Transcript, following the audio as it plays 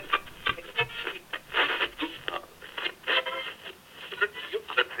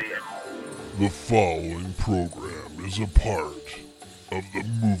The following program is a part of the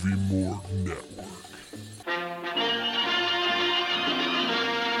Movie Morgue Network.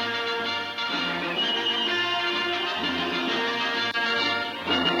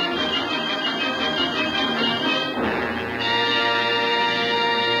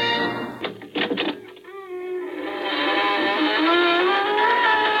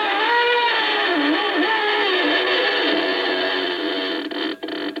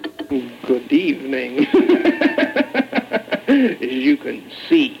 Good evening. As you can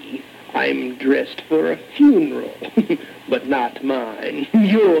see, I'm dressed for a funeral, but not mine,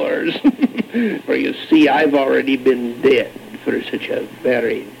 yours. For you see, I've already been dead for such a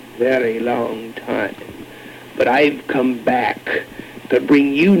very, very long time. But I've come back to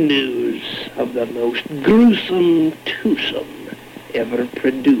bring you news of the most gruesome twosome ever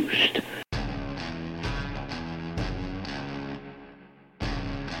produced.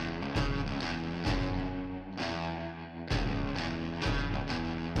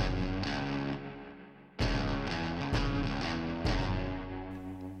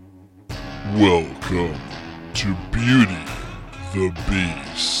 Welcome to Beauty, the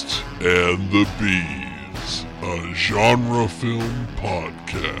Beast, and the Bees, a genre film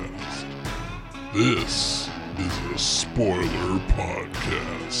podcast. This is a spoiler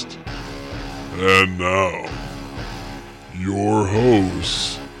podcast. And now, your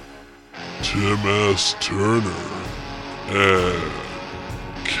hosts, Tim S. Turner and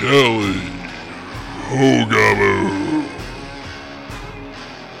Kelly Hogaboo.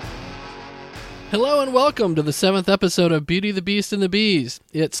 Hello and welcome to the 7th episode of Beauty, the Beast, and the Bees.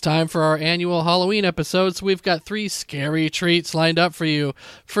 It's time for our annual Halloween episode, so we've got 3 scary treats lined up for you.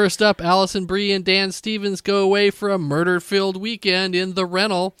 First up, Allison Brie and Dan Stevens go away for a murder-filled weekend in The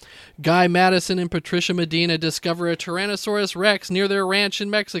Rental. Guy Madison and Patricia Medina discover a Tyrannosaurus Rex near their ranch in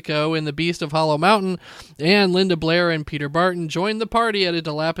Mexico in The Beast of Hollow Mountain. And Linda Blair and Peter Barton join the party at a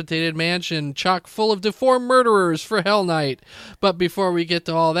dilapidated mansion chock full of deformed murderers for Hell Night. But before we get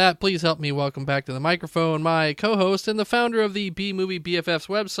to all that, please help me welcome back to the microphone my co-host and the founder of the B-Movie BFF's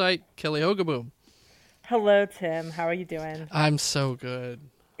website, Kelly Hogaboo. Hello, Tim. How are you doing? I'm so good.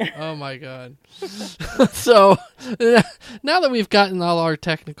 Oh my god. So, now that we've gotten all our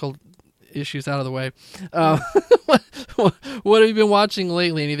technical issues out of the way, what have you been watching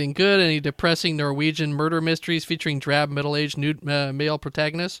lately? Anything good? Any depressing Norwegian murder mysteries featuring drab middle-aged nude male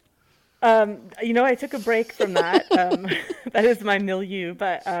protagonists? I took a break from that. That is my milieu,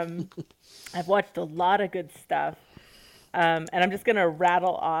 but I've watched a lot of good stuff. And I'm just going to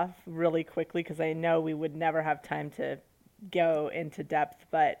rattle off really quickly because I know we would never have time to go into depth.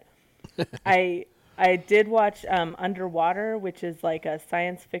 But I did watch Underwater, which is like a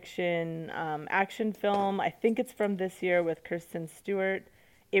science fiction action film. I think it's from this year with Kristen Stewart.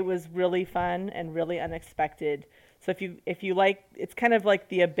 It was really fun and really unexpected. So if you like, it's kind of like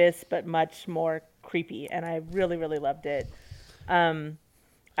The Abyss, but much more creepy. And I really, really loved it.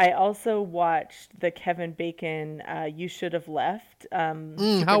 I also watched the Kevin Bacon You Should Have Left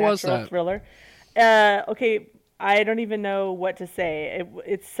How was that? thriller. Okay, I don't even know what to say.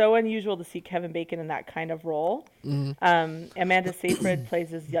 It's so unusual to see Kevin Bacon in that kind of role. Amanda Seyfried plays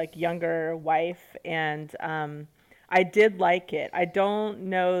his like younger wife, and I did like it. I don't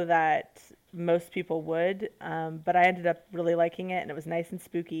know that most people would, but I ended up really liking it, and it was nice and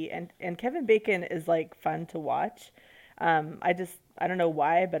spooky. And Kevin Bacon is like fun to watch. I don't know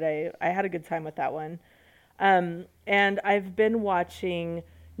why, but I had a good time with that one. And I've been watching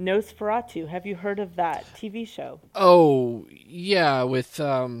Nosferatu. Have you heard of that TV show? Oh, yeah, with,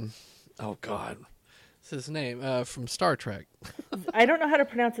 oh god, what's his name? From Star Trek. I don't know how to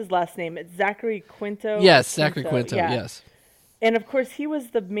pronounce his last name. It's Zachary Quinto. Yes, Zachary Quinto, yeah. Yes. And of course, he was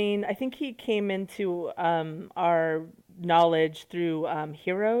the main, I think he came into our knowledge through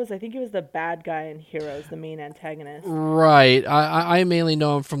Heroes. I think he was the bad guy in Heroes, the main antagonist. Right. I mainly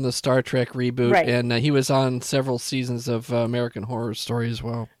know him from the Star Trek reboot, Right. and he was on several seasons of American Horror Story as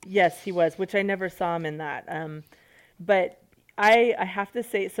well. Yes, he was, which I never saw him in that. But I have to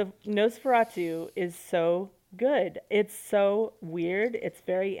say, so Nosferatu is so good. It's so weird. It's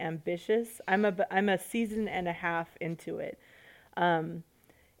very ambitious. I'm a season and a half into it.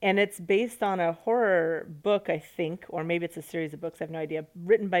 And it's based on a horror book, I think, or maybe it's a series of books, I have no idea,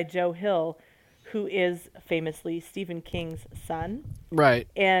 written by Joe Hill, who is famously Stephen King's son. Right.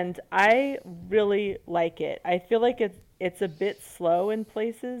 And I really like it. I feel like it's a bit slow in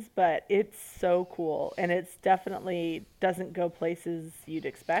places, but it's so cool. And it's definitely doesn't go places you'd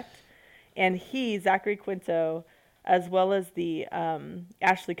expect. And Zachary Quinto, as well as the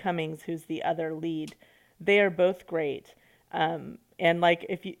Ashley Cummings, who's the other lead, they are both great. And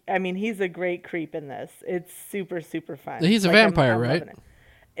like, he's a great creep in this. It's super, super fun. He's a Like, vampire, I'm right? loving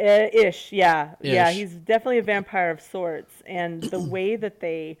it. Ish, yeah. Yeah, Ish. he's definitely a vampire of sorts. And the way that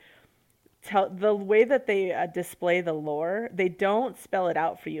they display the lore, they don't spell it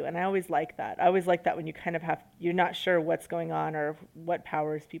out for you. And I always like that. I always like that when you kind of you're not sure what's going on or what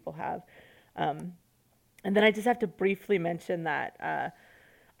powers people have. And then I just have to briefly mention that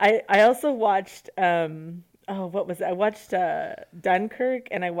I also watched what was it? I watched Dunkirk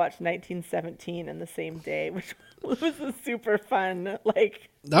and I watched 1917 in the same day, which was a super fun, like...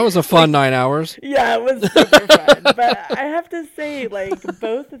 That was a fun 9 hours. Yeah, it was super fun. But I have to say, like,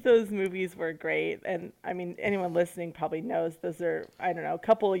 both of those movies were great. And, I mean, anyone listening probably knows those are, I don't know, a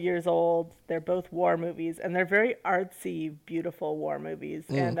couple of years old. They're both war movies, and they're very artsy, beautiful war movies.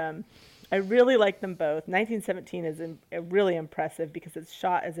 And I really like them both. 1917 is really impressive because it's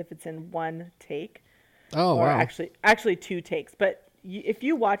shot as if it's in one take. Oh, or wow. actually two takes. But if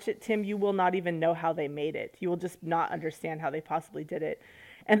you watch it, Tim, you will not even know how they made it. You will just not understand how they possibly did it.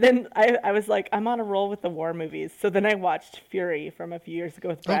 And then I was like, I'm on a roll with the war movies. So then I watched Fury from a few years ago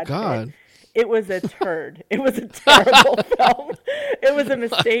with Brad God. Pitt. It was a turd. It was a terrible film. It was a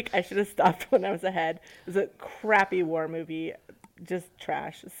mistake. I should have stopped when I was ahead. It was a crappy war movie, just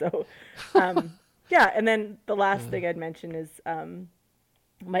trash. So, yeah. And then the last thing I'd mention is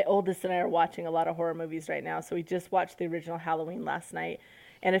my oldest and I are watching a lot of horror movies right now. So we just watched the original Halloween last night.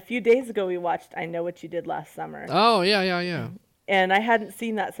 And a few days ago, we watched I Know What You Did Last Summer. Oh, yeah. And I hadn't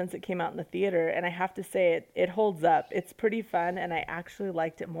seen that since it came out in the theater. And I have to say, it holds up. It's pretty fun. And I actually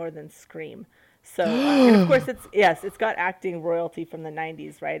liked it more than Scream. So, and of course, it's got acting royalty from the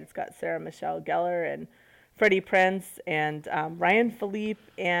 90s, right? It's got Sarah Michelle Gellar and Freddie Prinze and Ryan Philippe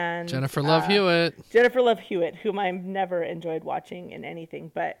and Jennifer Love Hewitt. Jennifer Love Hewitt, whom I've never enjoyed watching in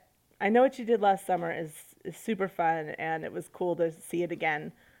anything. But I Know What You Did Last Summer is super fun, and it was cool to see it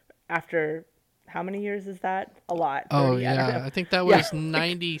again after, how many years is that? A lot. 30, Oh, I don't yeah. know. I think that was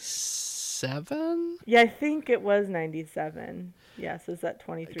 97? Yeah, I think it was 97. Yeah, so is that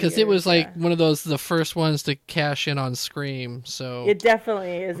 23 Because it was years? like one of the first ones to cash in on Scream. So It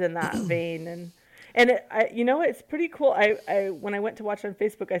definitely is in that vein, and it's pretty cool. I when I went to watch on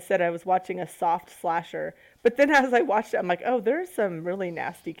Facebook, I said I was watching a soft slasher, but then as I watched it, I'm like, oh, there's some really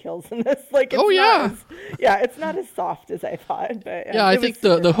nasty kills in this. Like, it's not as soft as I thought. But yeah, I think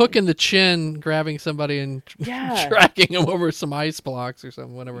the hook in the chin, grabbing somebody and dragging them over some ice blocks or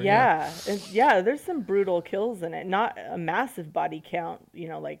something, whatever. Yeah, there's some brutal kills in it. Not a massive body count. You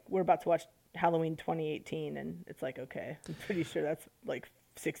know, like we're about to watch Halloween 2018, and it's like, okay, I'm pretty sure that's like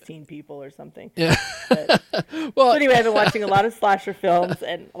 16 people or something. Yeah. Well, so anyway, I've been watching a lot of slasher films,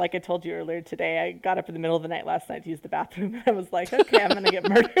 and like I told you earlier today, I got up in the middle of the night last night to use the bathroom, and I was like, okay, I'm gonna get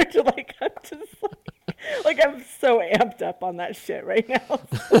murdered. Like, I'm just like I'm so amped up on that shit right now.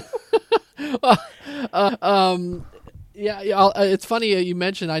 It's funny you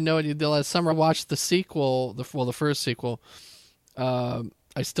mentioned I Know What You Did Last Summer. I watched the sequel, the first sequel. I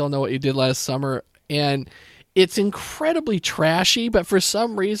Still Know What You Did Last Summer, and it's incredibly trashy, but for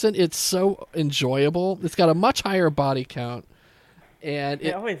some reason it's so enjoyable. It's got a much higher body count. And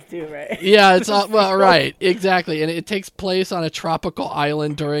they always do, right? Yeah, it's all, well, right, exactly. And it takes place on a tropical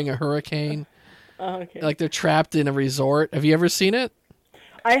island during a hurricane. Oh, okay. Like they're trapped in a resort. Have you ever seen it?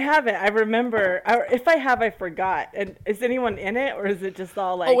 I haven't. I remember. If I have, I forgot. And is anyone in it, or is it just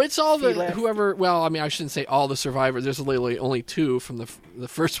all like? Oh, it's all C-list? whoever. Well, I mean, I shouldn't say all the survivors. There's literally only two from the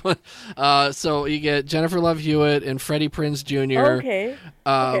first one. So you get Jennifer Love Hewitt and Freddie Prinze Jr. Okay.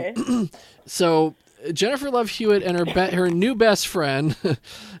 So Jennifer Love Hewitt and her new best friend,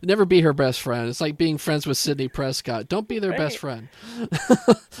 never be her best friend. It's like being friends with Sidney Prescott. Don't be their best friend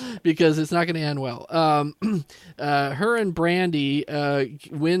because it's not going to end well. Her and Brandy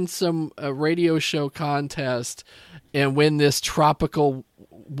win some radio show contest and win this tropical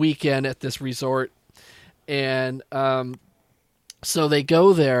weekend at this resort. And so they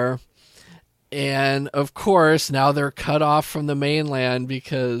go there. And, of course, now they're cut off from the mainland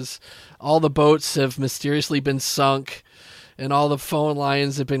because all the boats have mysteriously been sunk and all the phone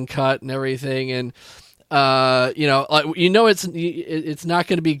lines have been cut and everything. And, it's not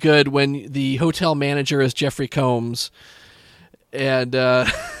going to be good when the hotel manager is Jeffrey Combs. And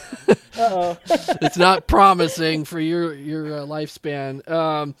it's not promising for your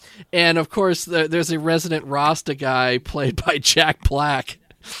lifespan. And, of course, there's a resident Rasta guy played by Jack Black.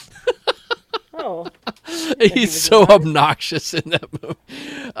 Oh, he's so obnoxious in that movie.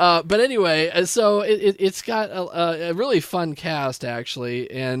 But anyway, so it's got a really fun cast, actually,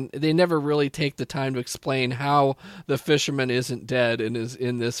 and they never really take the time to explain how the fisherman isn't dead and is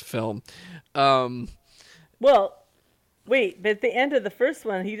in this film. well, wait, but at the end of the first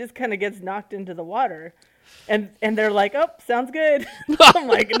one, he just kind of gets knocked into the water. And they're like, oh, sounds good. I'm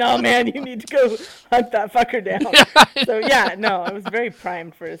like, no, man, you need to go hunt that fucker down. So, yeah, no, I was very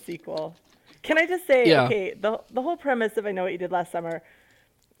primed for a sequel. Can I just say, okay, the whole premise of I Know What You Did Last Summer,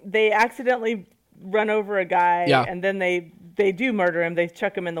 they accidentally run over a guy, and then they do murder him. They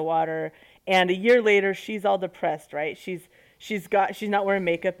chuck him in the water. And a year later, she's all depressed, right? She's not wearing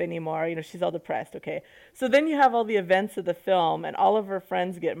makeup anymore. You know, she's all depressed, okay? So then you have all the events of the film, and all of her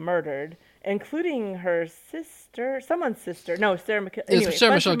friends get murdered, including her sister, someone's sister. No, Sarah Michelle. Anyway, it's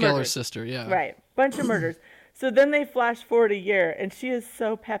Sarah Michelle Gellar's sister, yeah. Right, bunch of murders. So then they flash forward a year, and she is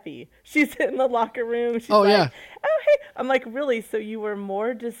so peppy. She's in the locker room. She's oh, hey. I'm like, really? So you were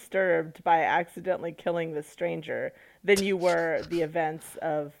more disturbed by accidentally killing the stranger than you were the events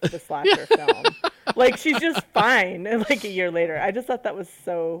of the slasher film. Like, she's just fine, like, a year later. I just thought that was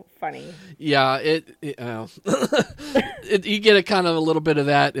so funny. Yeah, you get a kind of a little bit of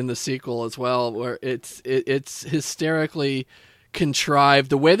that in the sequel as well, where it's hysterically contrived.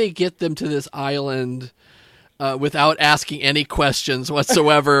 The way they get them to this island without asking any questions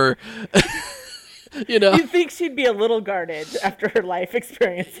whatsoever. You know, you'd think she'd be a little guarded after her life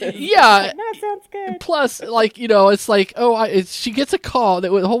experiences. Yeah, like, that sounds good. Plus, like, you know, it's like, she gets a call. The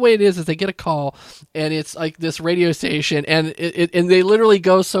whole way it is they get a call, and it's like this radio station, and and they literally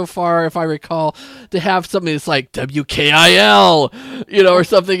go so far, if I recall, to have something that's like WKIL, you know, or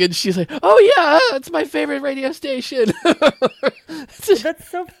something, and she's like, oh yeah, it's my favorite radio station. That's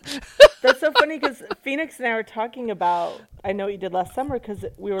so funny because Phoenix and I were talking about I Know What You Did Last Summer because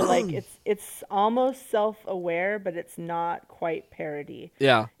we were like, it's almost self-aware, but it's not quite parody.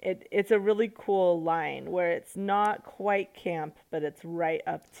 Yeah. It's a really cool line where it's not quite camp, but it's right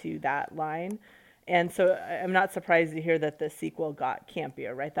up to that line. And so I'm not surprised to hear that the sequel got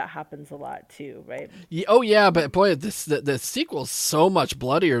campier, right? That happens a lot too, right? Yeah, oh yeah, but boy, the sequel's so much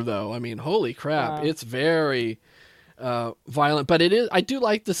bloodier though. I mean, holy crap. It's very violent, but it is. I do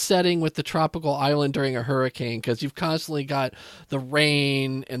like the setting with the tropical island during a hurricane because you've constantly got the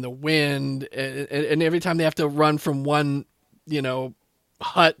rain and the wind, and every time they have to run from one, you know,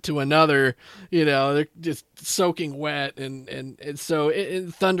 hut to another, you know, they're just soaking wet, and so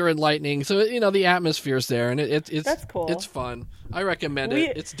thunder and lightning. So you know the atmosphere's there, and it's that's cool. It's fun. I recommend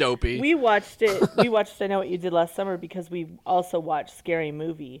it. It's dopey. We watched it. We watched I Know What You Did Last Summer because we also watched Scary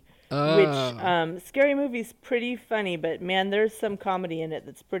Movie. Which Scary Movie's pretty funny, but man, there's some comedy in it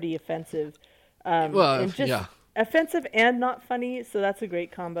that's pretty offensive. Offensive and not funny, so that's a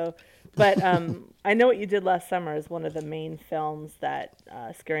great combo. But I Know What You Did Last Summer is one of the main films that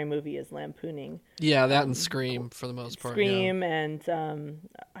Scary Movie is lampooning. Yeah, that and Scream for the most part. Scream, and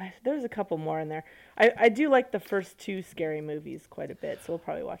there's a couple more in there. I do like the first two Scary Movies quite a bit, so we'll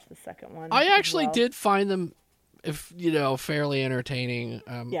probably watch the second one. I actually did find them, fairly entertaining.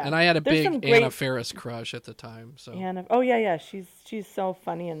 And I had a big Anna Faris crush at the time. So she's so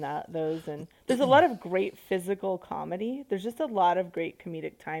funny in those, and there's a lot of great physical comedy. There's just a lot of great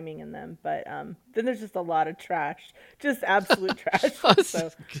comedic timing in them, but then there's just a lot of trash, just absolute trash.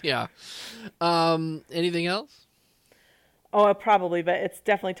 So. Yeah. Anything else? Oh, probably, but it's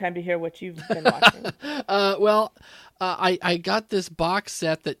definitely time to hear what you've been watching. I got this box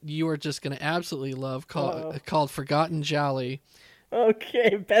set that you are just going to absolutely love called Forgotten Jolly.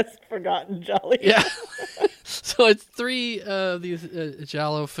 Okay, best Forgotten Jolly. Yeah. So it's 3 of these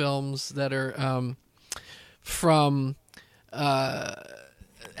Giallo films that are from...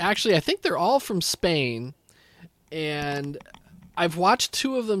 actually, I think they're all from Spain, and I've watched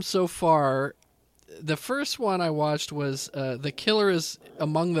 2 of them so far. The first one I watched was The Killer is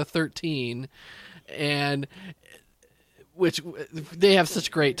Among the 13, and which they have such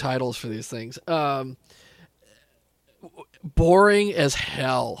great titles for these things. Boring as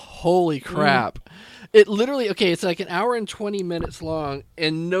hell. Holy crap. It literally, it's like an hour and 20 minutes long,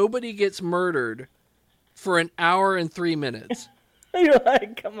 and nobody gets murdered for an hour and 3 minutes. You're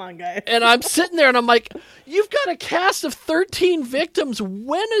like, come on, guys. And I'm sitting there and I'm like, you've got a cast of 13 victims.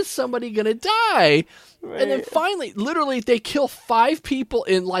 When is somebody going to die? Right. And then finally, literally, they kill 5 people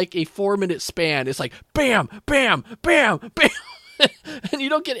in like a 4-minute span. It's like, bam, bam, bam, bam. And you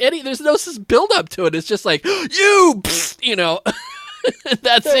don't get there's no build up to it. It's just like, that's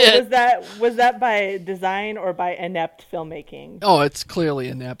it. Was that by design or by inept filmmaking? Oh, it's clearly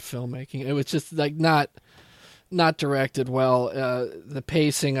inept filmmaking. It was just like not directed well. The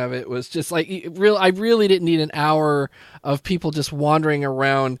pacing of it was just like I really didn't need an hour of people just wandering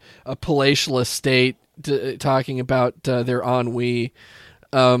around a palatial estate talking about their ennui.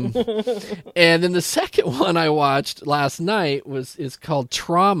 And then the second one I watched last night is called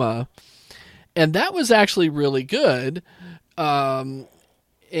Trauma, And that was actually really good. And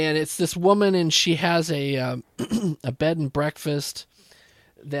it's this woman, and she has a a bed and breakfast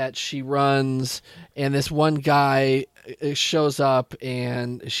that she runs, and this one guy shows up,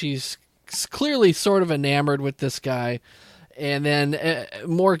 and she's clearly sort of enamored with this guy. And then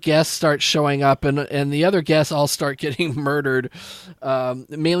more guests start showing up, and the other guests all start getting murdered,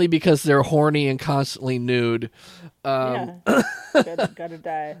 mainly because they're horny and constantly nude. Yeah, gotta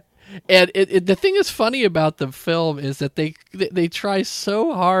die. And the thing that's funny about the film is that they try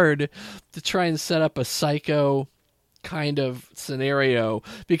so hard to try and set up a psycho kind of scenario,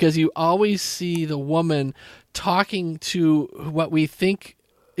 because you always see the woman talking to what we think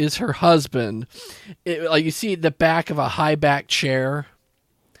is her husband. Like, you see the back of a high back chair,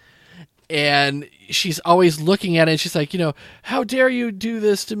 and she's always looking at it, and she's like, how dare you do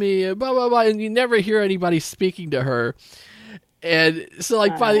this to me, blah blah blah, and you never hear anybody speaking to her. And so,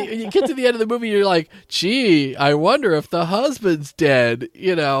 like, you get to the end of the movie, you're like, gee, I wonder if the husband's dead,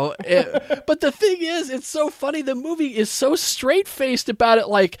 But the thing is, it's so funny. The movie is so straight-faced about it,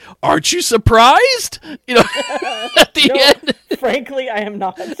 like, aren't you surprised? At the end. Frankly, I am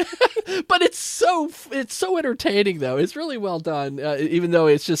not. But it's so entertaining, though. It's really well done, even though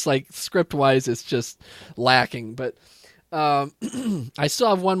it's just, like, script-wise, it's just lacking. But I still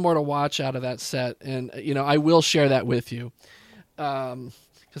have one more to watch out of that set, and, I will share that with you.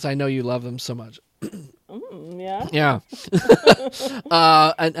 Because I know you love them so much. Yeah. Yeah.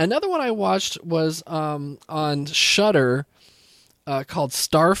 Another one I watched was on Shudder, called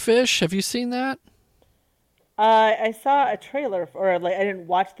Starfish. Have you seen that? I saw a trailer, I didn't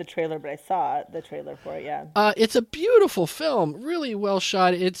watch the trailer, but I saw the trailer for it. Yeah. It's a beautiful film, really well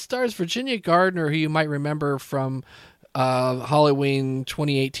shot. It stars Virginia Gardner, who you might remember from Halloween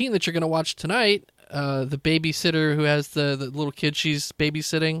 2018 that you're going to watch tonight. The babysitter who has the little kid she's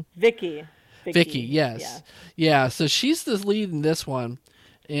babysitting. Vicky, yes. Yeah, so she's the lead in this one.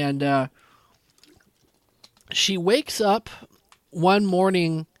 And she wakes up one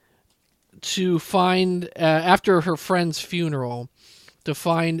morning to find, after her friend's funeral, to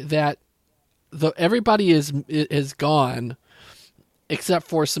find that everybody is gone, except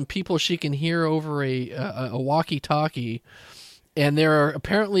for some people she can hear over a walkie-talkie. And there are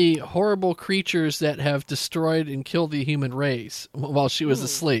apparently horrible creatures that have destroyed and killed the human race while she was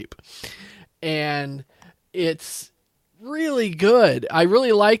asleep. And it's really good. I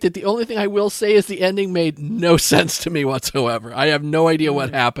really liked it. The only thing I will say is the ending made no sense to me whatsoever. I have no idea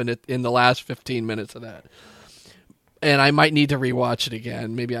what happened in the last 15 minutes of that. And I might need to rewatch it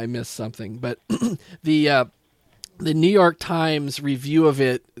again. Maybe I missed something. But the New York Times review of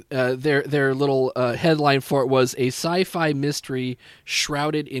it, their little headline for it was a sci-fi mystery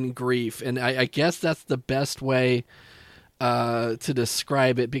shrouded in grief. And I guess that's the best way to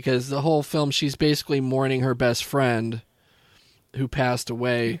describe it, because the whole film, she's basically mourning her best friend who passed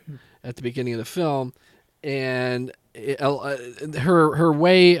away at the beginning of the film. And her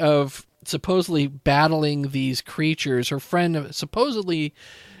way of supposedly battling these creatures, her friend supposedly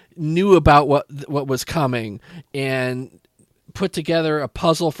knew about what was coming and put together a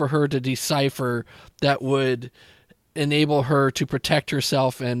puzzle for her to decipher that would enable her to protect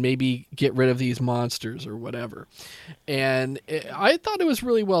herself and maybe get rid of these monsters or whatever. And I thought it was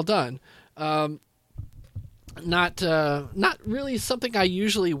really well done. Not really something I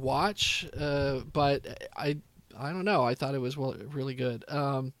usually watch, but I don't know. I thought it was really good.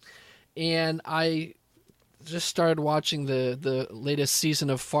 And I just started watching the latest season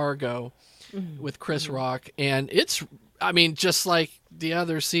of Fargo with Chris Rock, and it's, just like the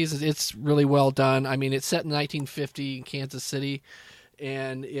other seasons, it's really well done. It's set in 1950 in Kansas City,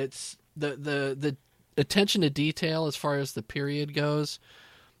 and it's the attention to detail as far as the period goes,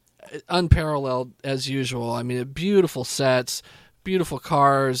 unparalleled as usual. Beautiful sets, beautiful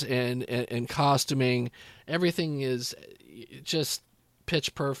cars, and costuming. Everything is just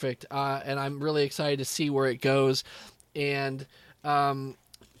pitch perfect, and I'm really excited to see where it goes. And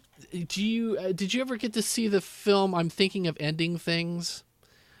did you ever get to see the film I'm Thinking of Ending Things?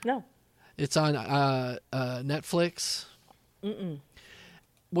 No. It's on Netflix. Mm-mm.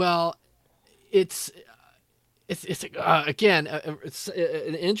 Well, it's again, it's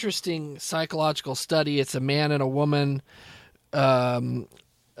an interesting psychological study. It's a man and a woman. The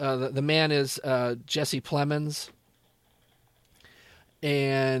man is Jesse Plemons,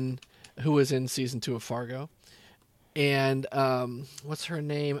 and who was in season 2 of Fargo. And what's her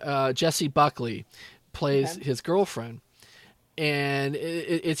name? Jessie Buckley plays his girlfriend. And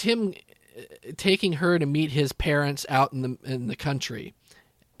it's him taking her to meet his parents out in the country,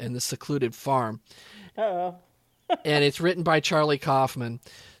 in the secluded farm. Uh-oh. And it's written by Charlie Kaufman.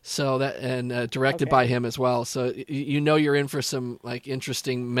 So that and directed by him as well. So you know you're in for some like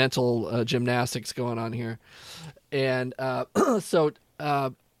interesting mental gymnastics going on here. And so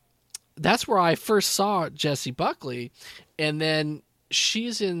that's where I first saw Jessie Buckley, and then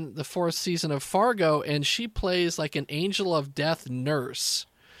she's in the 4th season of Fargo, and she plays like an angel of death nurse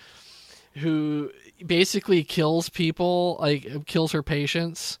who basically kills people, like kills her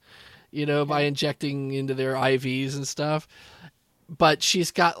patients, by injecting into their IVs and stuff. But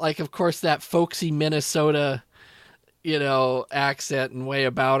she's got like, of course, that folksy Minnesota, accent and way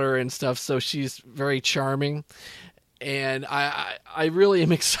about her and stuff. So she's very charming. And I really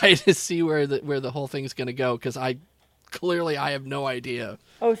am excited to see where the whole thing's going to go, because I have no idea.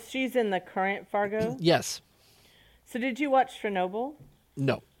 Oh, she's in the current Fargo? Yes. So did you watch Chernobyl?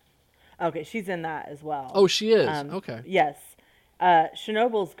 No. Okay, she's in that as well. Oh, she is? Okay. Yes.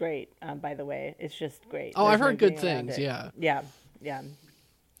 Chernobyl's great, by the way. It's just great. Oh, There's I've heard no good getting around things, it. yeah. Yeah.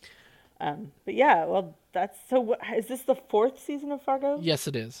 But yeah, well, that's... So is this the 4th season of Fargo? Yes,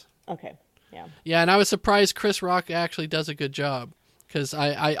 it is. Okay, yeah. Yeah, and I was surprised Chris Rock actually does a good job, because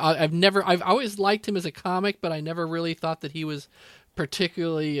I've always liked him as a comic, but I never really thought that he was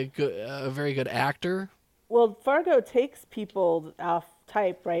particularly a very good actor. Well, Fargo takes people off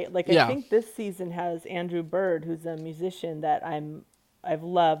type, right? Like Yeah. I think this season has Andrew Bird, who's a musician that I've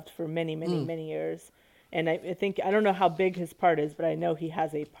loved for many, many years. And I think, I don't know how big his part is, but I know he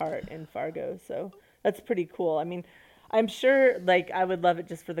has a part in Fargo. So that's pretty cool. I mean, I'm sure like I would love it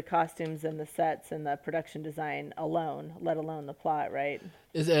just for the costumes and the sets and the production design alone, let alone the plot, right?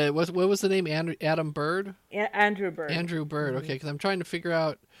 What was the name? Adam Bird? Andrew Bird. Andrew Bird. Okay, because I'm trying to figure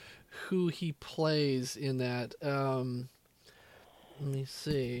out who he plays in that. Let me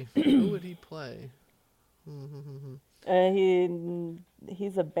see. Who would he play?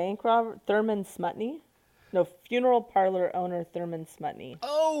 He's a bank robber, Thurman Smutney. No, funeral parlor owner Thurman Smutney.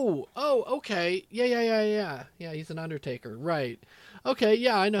 Oh, okay. Yeah. Yeah, he's an undertaker. Right. Okay,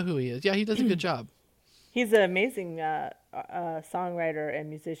 yeah, I know who he is. Yeah, he does a good job. He's an amazing songwriter and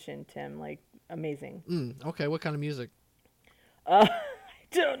musician, Tim. Like, amazing. Okay, what kind of music? I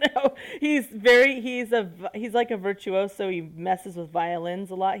don't know. He's like a virtuoso. He messes with violins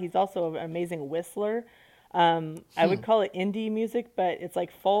a lot. He's also an amazing whistler. I would call it indie music, but it's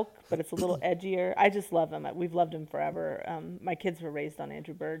like folk, but it's a little edgier. I just love him. We've loved him forever. My kids were raised on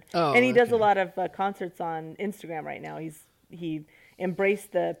Andrew Bird. And he does a lot of concerts on Instagram right now. He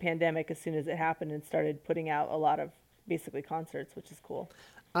embraced the pandemic as soon as it happened and started putting out a lot of basically concerts, which is cool.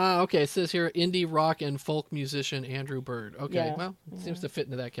 Okay, it says here indie rock and folk musician Andrew Bird. Okay, Yeah. well, it seems to fit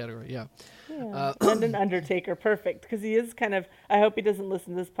into that category, yeah. And an undertaker, perfect, because he is kind of, I hope he doesn't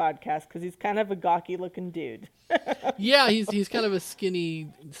listen to this podcast, because he's kind of a gawky looking dude. Yeah, he's kind of a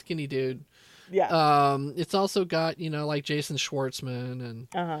skinny dude. Yeah. It's also got, like Jason Schwartzman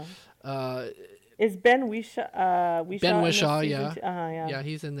and Is Ben Whishaw Ben Whishaw, yeah. Yeah. Yeah,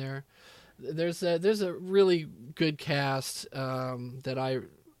 he's in there. There's a really good cast that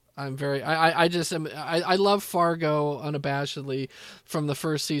I'm very I love Fargo unabashedly from the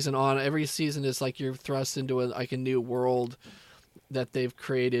first season on. Every season is like you're thrust into a new world that they've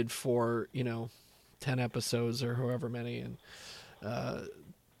created for 10 episodes or however many, and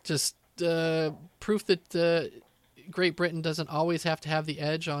just proof that Great Britain doesn't always have to have the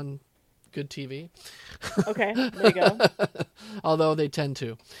edge on good TV. Okay, there you go. Although they tend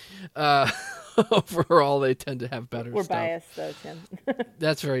to. Overall, they tend to have better We're stuff. biased, though, Tim.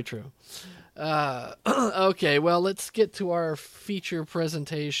 That's very true. Okay, well, let's get to our feature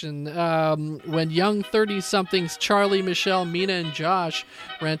presentation. When young 30-somethings Charlie, Michelle, Mina, and Josh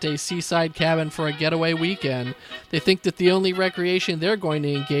rent a seaside cabin for a getaway weekend, they think that the only recreation they're going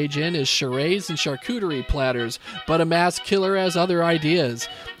to engage in is charades and charcuterie platters, but a masked killer has other ideas.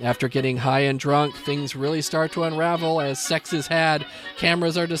 After getting high and drunk, things really start to unravel as sex is had,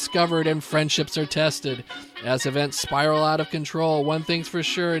 cameras are discovered, and friendships are tested. As events spiral out of control, one thing's for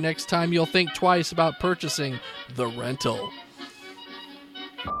sure, next time you'll think twice about purchasing The Rental.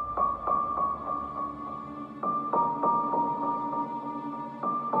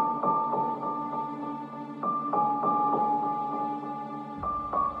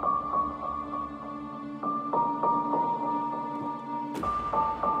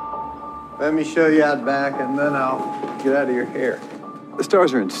 Let me show you out back, and then I'll get out of your hair. The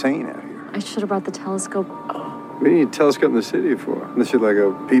stars are insane out here. I should have brought the telescope. What do you need a telescope in the city for? Unless you're like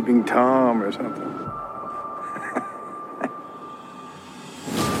a peeping Tom or something.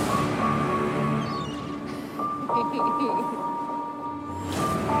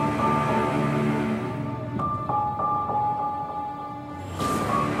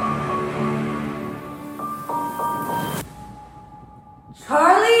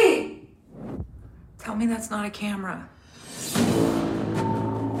 Charlie? me that's not a camera.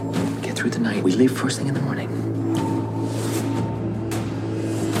 Get through the night. We leave first thing in the morning.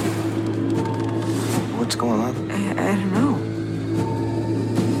 What's going on? I don't know.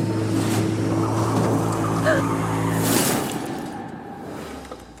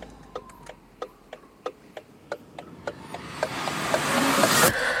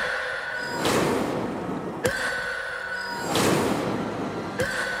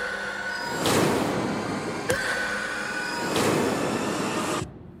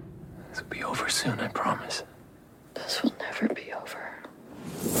 This will be over soon, I promise. This will never be over.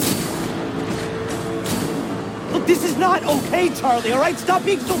 Look, this is not okay, Charlie, all right? Stop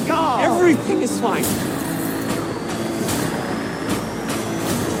being so calm. Everything is fine.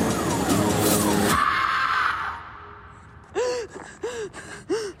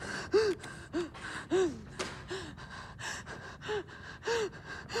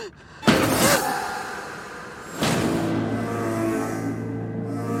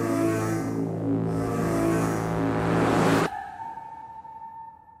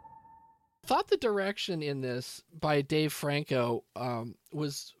 Thought the direction in this by Dave Franco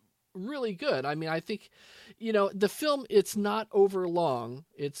was really good. I mean, I think, the film, it's not over long.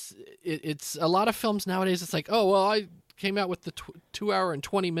 It's a lot of films nowadays. It's like, oh, well, I came out with the 2 hour and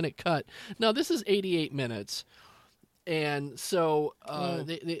 20-minute cut. No, this is 88 minutes. And so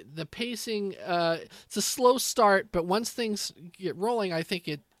the pacing, it's a slow start, but once things get rolling, I think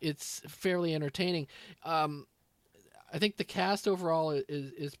it's fairly entertaining. I think the cast overall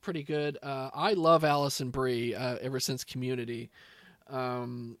is pretty good. I love Alison Brie ever since Community.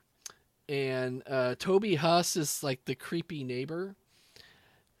 And Toby Huss is like the creepy neighbor.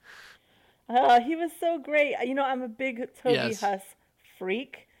 He was so great. I'm a big Toby Huss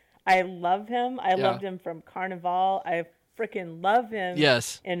freak. I love him. I loved him from Carnival. I freaking love him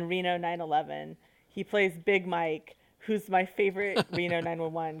in Reno 9/11. He plays Big Mike, who's my favorite Reno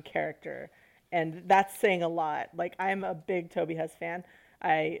 911 character. And that's saying a lot. Like, I'm a big Toby Huss fan.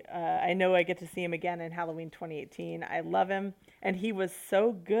 I know I get to see him again in Halloween 2018. I love him. And he was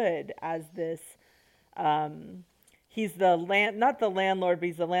so good as this. He's not the landlord, but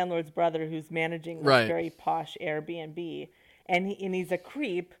he's the landlord's brother who's managing this very posh Airbnb. And he's a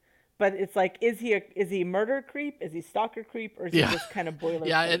creep. But it's like, is he murder creep? Is he stalker creep? Or is he just kind of boilerplate?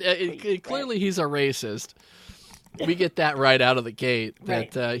 Yeah, clearly he's a racist. We get that right out of the gate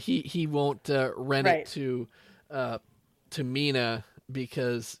that he won't rent it to Mina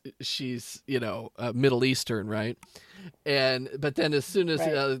because she's Middle Eastern, right? But then as soon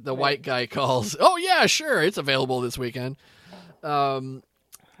as the white guy calls, oh yeah, sure, it's available this weekend. And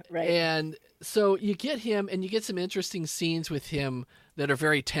so you get him, and you get some interesting scenes with him that are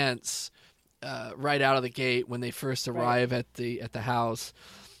very tense right out of the gate when they first arrive at the house,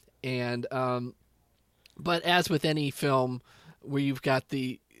 and. But as with any film where you've got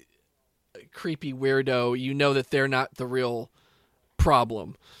the creepy weirdo, you know that they're not the real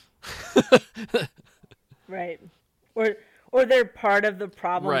problem. Right. Or they're part of the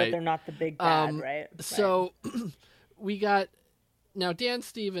problem, but they're not the big bad, right? So we got now Dan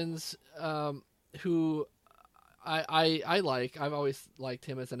Stevens, who I like. I've always liked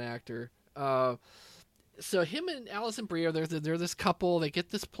him as an actor. So him and Alison Brie they're this couple. They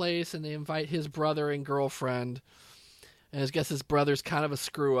get this place and they invite his brother and girlfriend. And I guess his brother's kind of a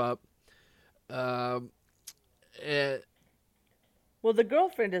screw up. Well, the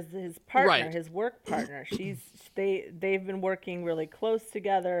girlfriend is his partner, his work partner. They've been working really close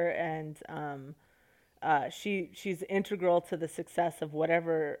together, and she's integral to the success of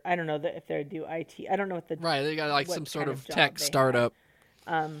whatever. I don't know if they do IT. I don't know what the they got like some sort of tech startup.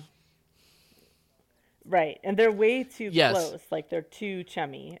 Right, and they're way too close. Like, they're too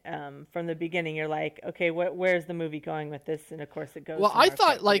chummy. From the beginning, you're like, okay, where's the movie going with this? And of course, it goes. Well, I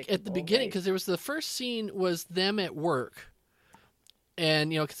thought like at the beginning, because there was the first scene was them at work, and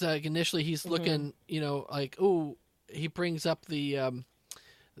because like initially he's looking, like, oh, he brings up the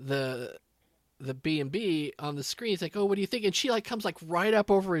B&B on the screen. He's like, oh, what do you think? And she like comes like right up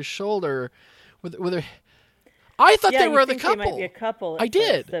over his shoulder, with her. I thought they were the couple. They might be a couple. I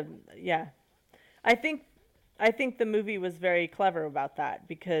did. I think the movie was very clever about that,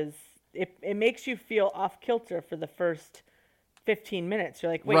 because it makes you feel off kilter for the first 15 minutes.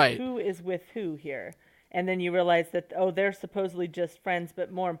 You're like, wait, who is with who here? And then you realize that, they're supposedly just friends,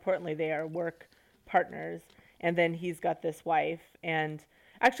 but more importantly, they are work partners. And then he's got this wife. And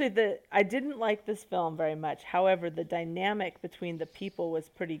actually, I didn't like this film very much. However, the dynamic between the people was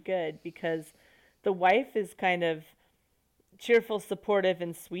pretty good, because the wife is kind of cheerful, supportive,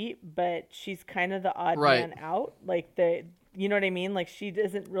 and sweet, but she's kind of the odd man out. Like, you know what I mean? Like, she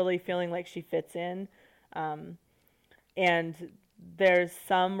isn't really feeling like she fits in. And there's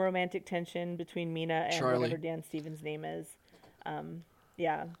some romantic tension between Mina and Charlie. whatever Dan Stevens' name is.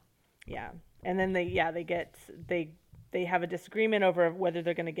 Yeah. And then they have a disagreement over whether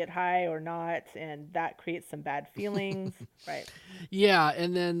they're going to get high or not, and that creates some bad feelings. Right. Yeah,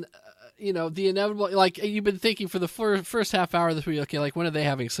 and then the inevitable, like you've been thinking for the first half hour of this movie, okay, like when are they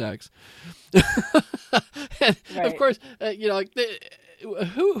having sex? And Right. of course,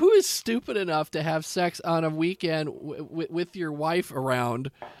 who is stupid enough to have sex on a weekend with your wife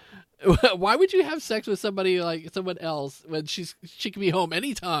around? Why would you have sex with somebody like someone else when she can be home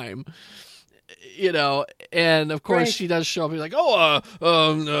anytime? And of course Right. she does show up. He's like, no,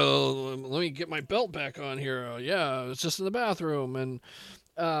 let me get my belt back on here. Yeah, it's just in the bathroom. And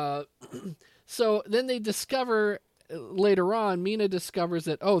so then they discover later on, Mina discovers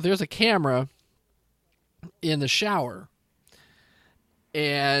that, there's a camera in the shower.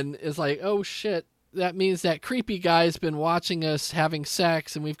 And it's like, oh shit, that means that creepy guy's been watching us having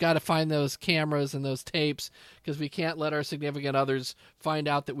sex, and we've got to find those cameras and those tapes because we can't let our significant others find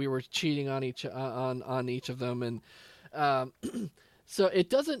out that we were cheating on each of them. And so it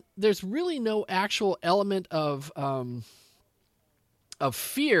doesn't. There's really no actual element of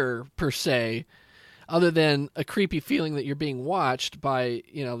fear per se, other than a creepy feeling that you're being watched by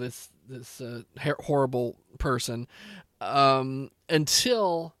this horrible person,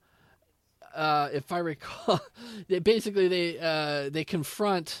 until. If I recall, they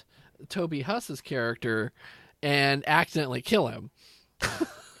confront Toby Huss's character and accidentally kill him.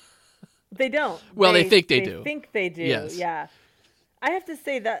 They don't. Well, they think they do. They think they do. Yes. Yeah. I have to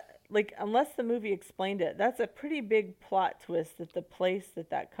say that, like, unless the movie explained it, that's a pretty big plot twist that the place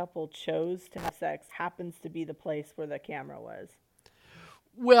that couple chose to have sex happens to be the place where the camera was.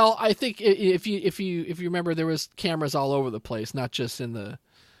 Well, I think if you remember, there was cameras all over the place, not just in the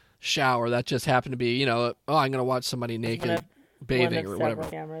shower. That just happened to be, I'm going to watch somebody naked bathing or whatever.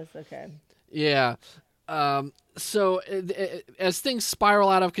 Cameras. Okay. Yeah. So as things spiral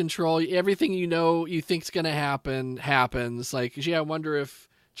out of control, everything you think's going to happen happens. Like, I wonder if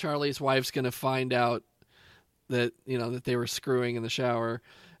Charlie's wife's going to find out that that they were screwing in the shower.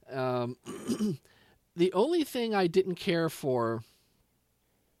 The only thing I didn't care for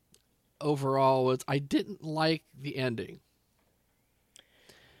overall was I didn't like the ending.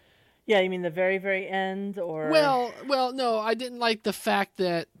 Yeah, you mean the very, very end, or? Well, no, I didn't like the fact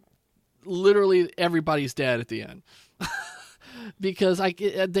that literally everybody's dead at the end, because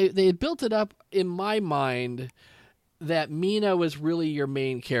they built it up in my mind that Mina was really your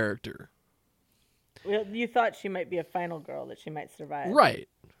main character. Well, you thought she might be a final girl, that she might survive.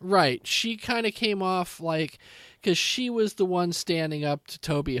 Right. She kind of came off like, because she was the one standing up to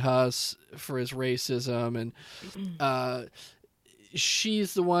Toby Huss for his racism, and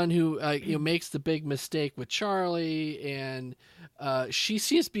she's the one who makes the big mistake with Charlie, and she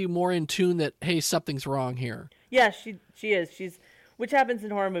seems to be more in tune that, hey, something's wrong here. Yeah, she is. Which happens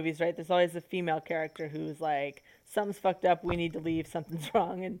in horror movies, right? There's always a female character who's like, something's fucked up, we need to leave, something's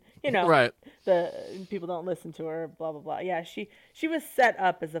wrong, and right. The people don't listen to her, blah blah blah. Yeah, she was set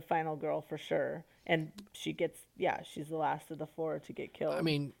up as a final girl for sure, and she's the last of the four to get killed. I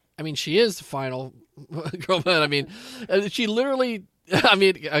mean, she is the final girl, but she literally.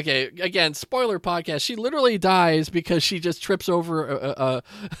 Okay, again, spoiler podcast. She literally dies because she just trips over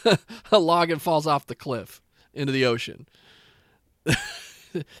a log and falls off the cliff into the ocean.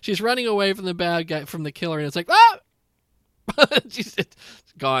 She's running away from the bad guy, from the killer, and it's like, she's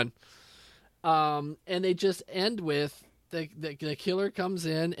gone. And they just end with the killer comes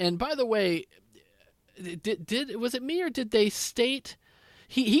in, and by the way, was it me or did they state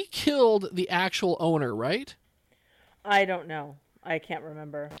he killed the actual owner, right? I don't know. I can't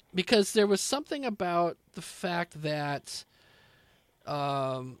remember. Because there was something about the fact that,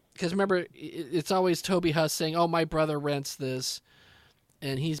 because remember, it's always Toby Huss saying, "Oh, my brother rents this,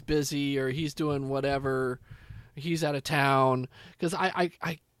 and he's busy, or he's doing whatever, he's out of town." Because I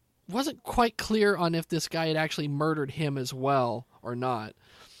wasn't quite clear on if this guy had actually murdered him as well or not.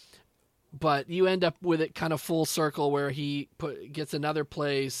 But you end up with it kind of full circle where he gets another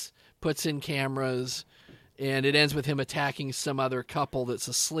place, puts in cameras, and it ends with him attacking some other couple that's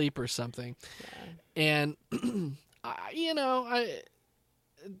asleep or something. Yeah. And I've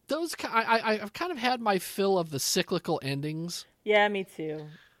kind of had my fill of the cyclical endings. Yeah, me too.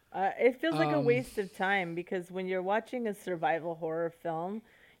 It feels like a waste of time, because when you're watching a survival horror film,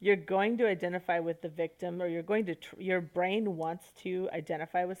 you're going to identify with the victim, or you're going to your brain wants to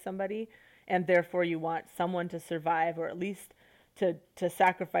identify with somebody, and therefore you want someone to survive, or at least to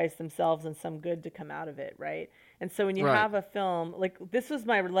sacrifice themselves and some good to come out of it, right? And so when you have a film, like, this was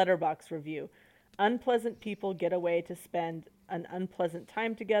my Letterboxd review. unpleasant people get away to spend an unpleasant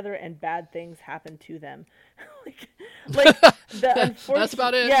time together, and bad things happen to them. like That's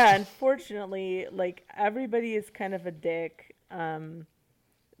about it. Yeah, unfortunately, like everybody is kind of a dick.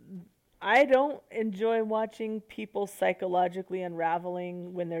 I don't enjoy watching people psychologically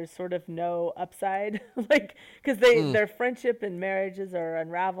unraveling when there's sort of no upside, like because their friendship and marriages are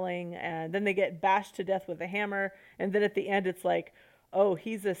unraveling, and then they get bashed to death with a hammer, and then at the end it's like, oh,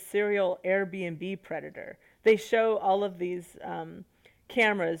 he's a serial Airbnb predator. They show all of these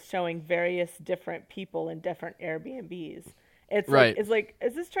cameras showing various different people in different Airbnbs. It's right. Like,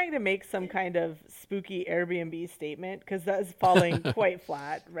 is this trying to make some kind of spooky Airbnb statement? Because that's falling quite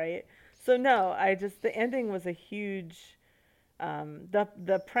flat, right? So no, the ending was a huge,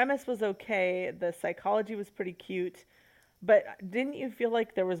 the premise was okay, the psychology was pretty cute, but didn't you feel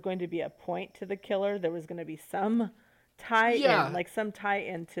like there was going to be a point to the killer? There was going to be some tie-in, like some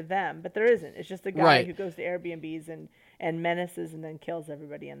tie-in to them, but there isn't. It's just a guy who goes to Airbnbs and menaces and then kills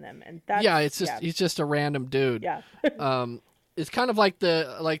everybody in them. And that's, he's just a random dude. Yeah. It's kind of like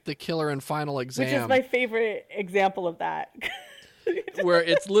the killer in Final Exam. Which is my favorite example of that. Where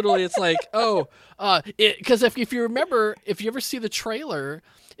it's literally, it's like, because if you remember, if you ever see the trailer,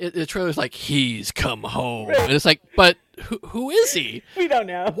 the trailer's like, he's come home. Right. And it's like, but who is he? We don't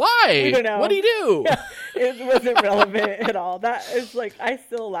know. Why? We don't know. What'd he do? Yeah, it wasn't relevant at all. That is like, I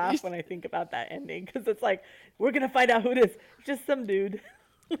still laugh when I think about that ending, because it's like, we're going to find out who it is. Just some dude.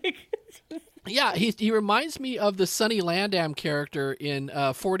 Yeah, he reminds me of the Sonny Landham character in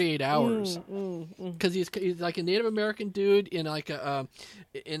 48 Hours, because he's like a Native American dude in like a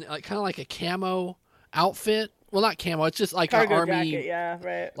kind of like a camo outfit. Well, not camo. It's just like cargo an army jacket, yeah,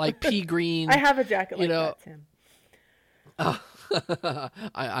 right. Like pea green. I have a jacket like that, Tim.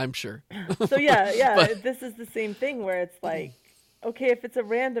 I'm sure. So yeah, but this is the same thing where it's like, okay, if it's a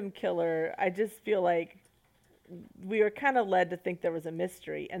random killer, I just feel like we were kind of led to think there was a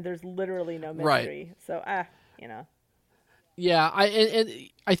mystery, and there's literally no mystery. Right. So, Yeah,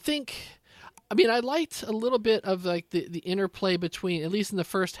 I think, I mean, I liked a little bit of like the interplay between, at least in the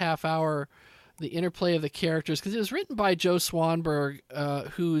first half hour, the interplay of the characters, because it was written by Joe Swanberg,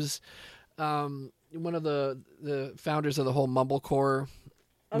 who's one of the founders of the whole mumblecore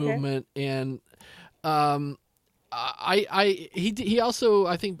movement, and he also,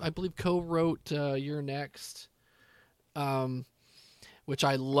 I believe co-wrote You're Next, which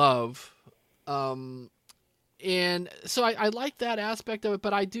I love, and so I like that aspect of it,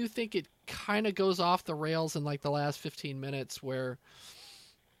 but I do think it kind of goes off the rails in like the last 15 minutes, where,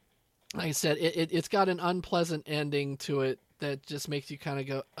 like I said, it's got an unpleasant ending to it that just makes you kind of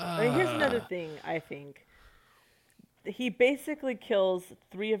go, I mean, here's another thing. I think he basically kills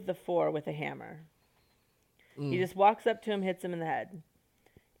 3 of the 4 with a hammer. He just walks up to him, hits him in the head.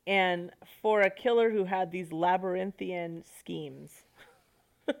 And for a killer who had these labyrinthian schemes,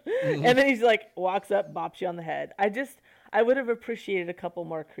 and then he's like, walks up, bops you on the head. I would have appreciated a couple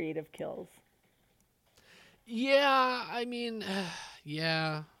more creative kills. Yeah, I mean,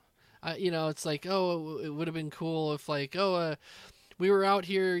 yeah. It's like, it would have been cool if like, we were out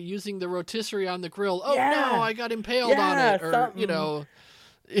here using the rotisserie on the grill. Oh no, I got impaled on it, or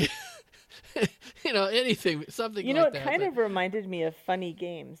anything, something like that. It kind of reminded me of Funny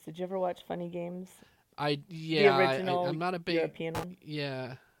Games. Did you ever watch Funny Games? The original I'm not a big European one.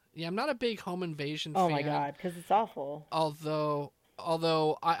 Yeah, I'm not a big home invasion fan. Oh my god, because it's awful. Although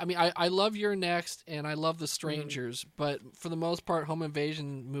I love You're Next and I love The Strangers, but for the most part, home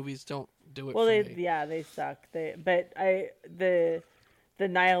invasion movies don't do it. Well, they suck. The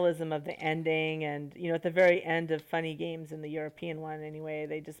nihilism of the ending, and at the very end of Funny Games, in the European one anyway,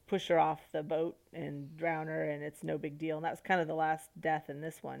 they just push her off the boat and drown her, and it's no big deal. And that's kind of the last death in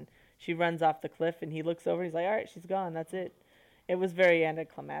this one. She runs off the cliff, and he looks over, and he's like, all right, she's gone, that's it. It was very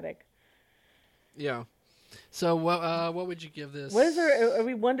anticlimactic. Yeah. So what would you give this? What is are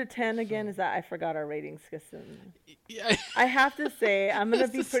we 1 to 10 again? Is that, I forgot our rating system. Yeah. I have to say, I'm going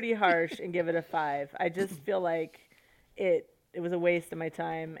to be pretty harsh and give it a 5. I just feel like it was a waste of my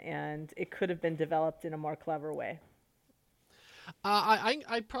time, and it could have been developed in a more clever way.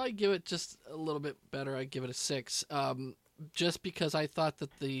 I'd probably give it just a little bit better. I'd give it a 6, just because I thought that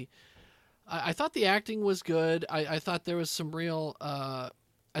I thought the acting was good. I thought there was some real.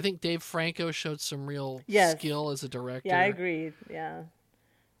 I think Dave Franco showed some real skill as a director. Yeah, I agree. Yeah.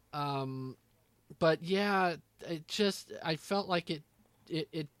 But yeah, I felt like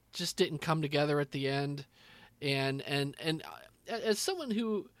it just didn't come together at the end. And as someone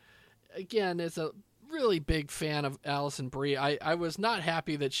who, again, is a really big fan of Alison Brie, I was not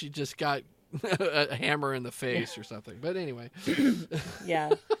happy that she just got a hammer in the face or something. But anyway.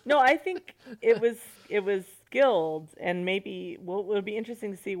 Yeah. No, I think it was skilled, and maybe it'll be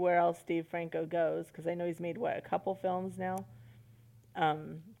interesting to see where else Dave Franco goes, because I know he's made a couple films now.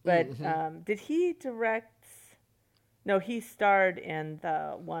 Did he direct? No, he starred in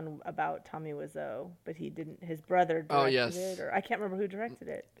the one about Tommy Wiseau, but he didn't. His brother directed it, or I can't remember who directed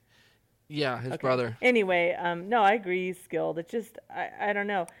it. Yeah, his brother. Anyway, no, I agree, he's skilled. It's just, I don't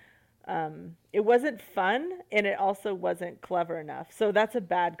know. It wasn't fun, and it also wasn't clever enough. So that's a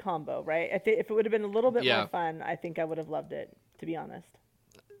bad combo, right? If it would have been a little bit more fun, I think I would have loved it, to be honest.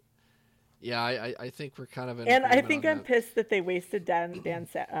 Yeah, I think we're kind of in And I agreement think on I'm that. pissed that they wasted Dan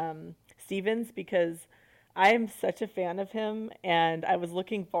Stevens, because I am such a fan of him, and I was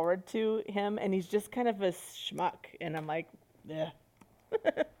looking forward to him, and he's just kind of a schmuck, and I'm like, yeah.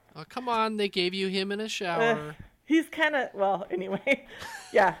 Oh, come on, they gave you him in a shower. He's kind of, well, anyway,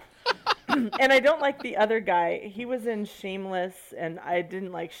 yeah. And I don't like the other guy. He was in Shameless, and I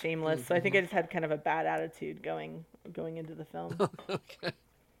didn't like Shameless, so I think I just had kind of a bad attitude going into the film. Okay.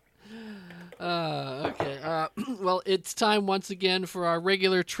 Well, it's time once again for our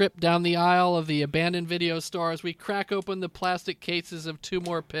regular trip down the aisle of the abandoned video store as we crack open the plastic cases of two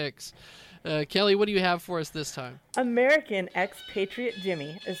more picks. Kelly, what do you have for us this time? American expatriate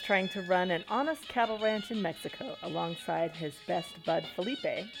Jimmy is trying to run an honest cattle ranch in Mexico alongside his best bud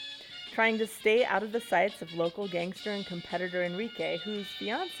Felipe, trying to stay out of the sights of local gangster and competitor Enrique, whose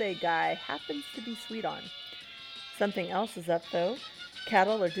fiance Guy happens to be sweet on. Something else is up, though.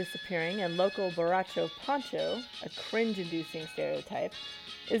 Cattle are disappearing, and local borracho Pancho, a cringe-inducing stereotype,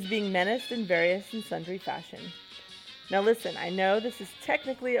 is being menaced in various and sundry fashion. Now listen, I know this is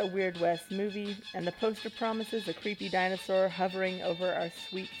technically a Weird West movie, and the poster promises a creepy dinosaur hovering over our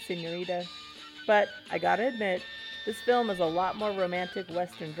sweet senorita, but I gotta admit, this film is a lot more romantic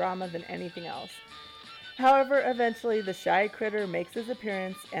Western drama than anything else. However, eventually the shy critter makes his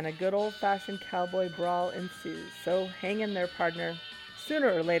appearance, and a good old-fashioned cowboy brawl ensues, so hang in there, partner.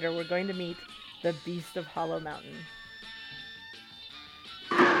 Sooner or later, we're going to meet the Beast of Hollow Mountain.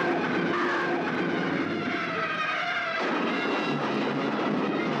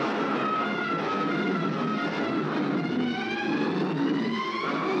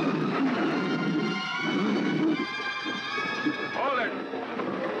 Hold it!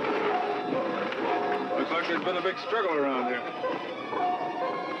 Looks like there's been a big struggle around here.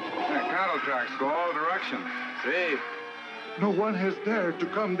 Cattle tracks go all directions. See? No one has dared to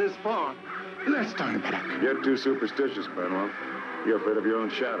come this far. Let's turn back. You're too superstitious, Benoit. You're afraid of your own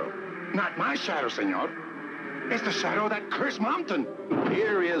shadow. Not my shadow, senor. It's the shadow of that cursed mountain.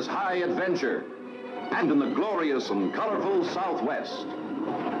 Here is high adventure, and in the glorious and colorful Southwest.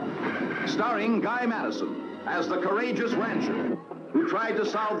 Starring Guy Madison as the courageous rancher who tried to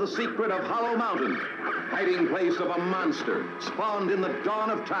solve the secret of Hollow Mountain, hiding place of a monster spawned in the dawn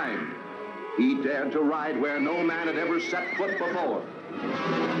of time. He dared to ride where no man had ever set foot before.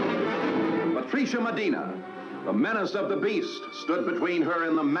 Patricia Medina, the menace of the beast, stood between her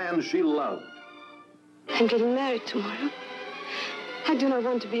and the man she loved. I'm getting married tomorrow. I do not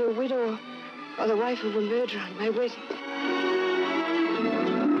want to be a widow or the wife of a murderer on my wedding day.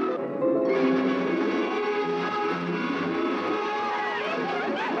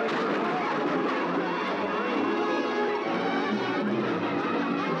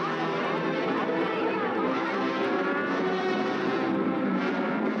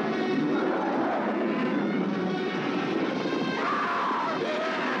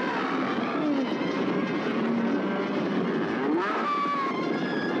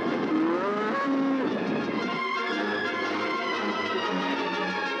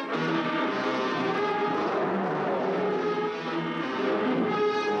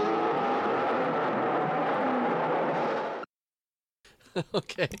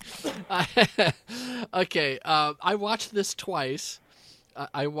 Okay. I watched this twice.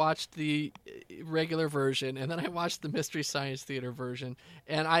 I watched the regular version, and then I watched the Mystery Science Theater version.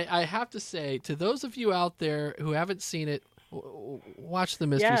 And I have to say, to those of you out there who haven't seen it, watch the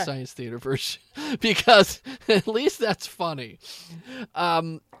Mystery Science Theater version, because at least that's funny.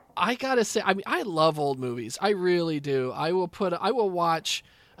 I gotta say, I mean, I love old movies. I really do. I will watch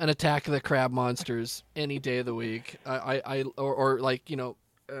an Attack of the Crab Monsters any day of the week. Or like, you know,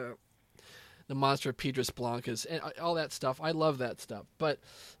 the Monster of Piedras Blancas and all that stuff. I love that stuff. But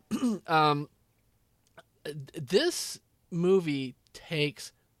this movie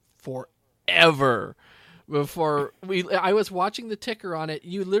takes forever before I was watching the ticker on it.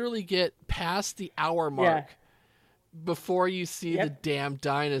 You literally get past the hour mark before you see the damn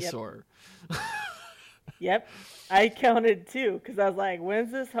dinosaur. Yep. I counted 2 because I was like,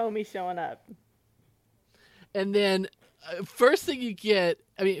 when's this homie showing up? And then first thing you get,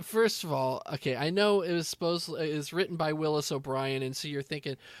 I mean, first of all, okay, I know it was written by Willis O'Brien, and so you're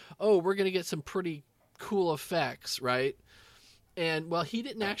thinking, oh, we're going to get some pretty cool effects, right? And, well, he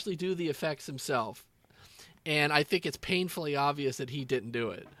didn't actually do the effects himself. And I think it's painfully obvious that he didn't do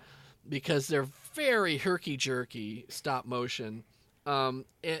it because they're very herky-jerky stop motion.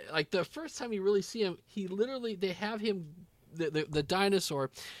 Like the first time you really see him, they have him, the dinosaur,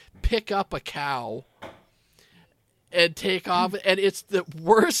 pick up a cow and take off, and it's the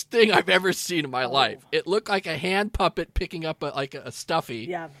worst thing I've ever seen in my life. It looked like a hand puppet picking up a stuffy.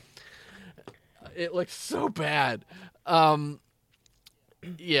 Yeah. It looks so bad.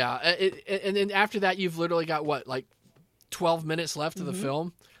 Yeah, and then after that, you've literally got, 12 minutes left of the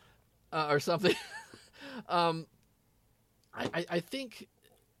film or something? I think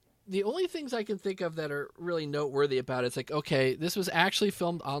the only things I can think of that are really noteworthy about it's like, okay, this was actually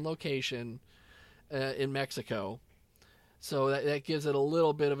filmed on location in Mexico. So that gives it a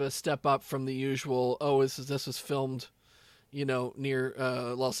little bit of a step up from the usual, this was filmed, near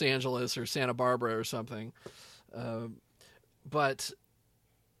Los Angeles or Santa Barbara or something. But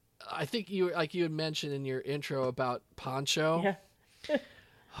I think you had mentioned in your intro about Pancho. Yeah.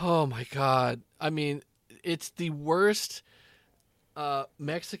 Oh my God. I mean, it's the worst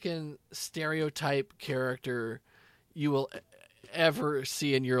Mexican stereotype character you will ever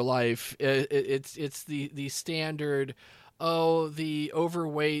see in your life. It's the standard, the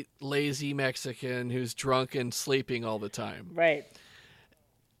overweight, lazy Mexican who's drunk and sleeping all the time. Right.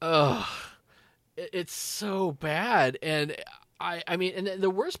 Ugh. It's so bad. And I mean, and the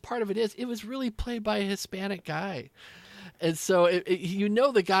worst part of it is it was really played by a Hispanic guy. And so,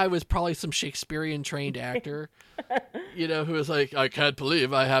 the guy was probably some Shakespearean trained actor, who was like, I can't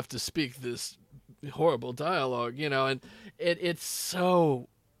believe I have to speak this horrible dialogue, and it's so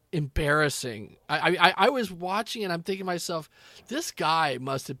embarrassing. I was watching and I'm thinking to myself, this guy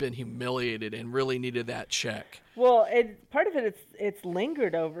must have been humiliated and really needed that check. Well, part of it, it's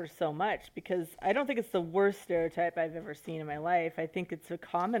lingered over so much because I don't think it's the worst stereotype I've ever seen in my life. I think it's a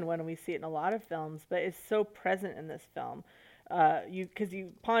common one, and we see it in a lot of films, but it's so present in this film.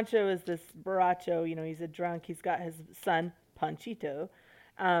 Pancho is this borracho, he's a drunk, he's got his son, Panchito,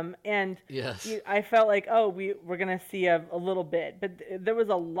 and yes. I felt like, we're going to see a little bit, but there was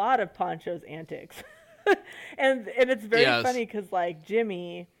a lot of Pancho's antics. and it's very funny because, like,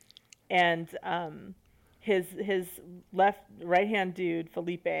 Jimmy and his right-hand dude,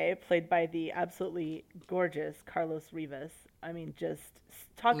 Felipe, played by the absolutely gorgeous Carlos Rivas. I mean, just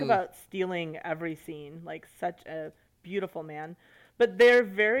talk about stealing every scene, like such a beautiful man. But they're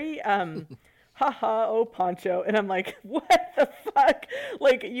very, haha, Pancho. And I'm like, what the fuck?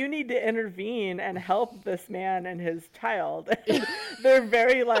 Like, you need to intervene and help this man and his child. And they're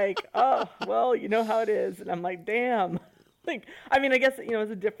very like, oh, well, you know how it is. And I'm like, damn. Like, I mean, I guess,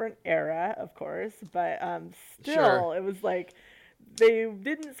 it's a different era, of course, but still, sure. It was like they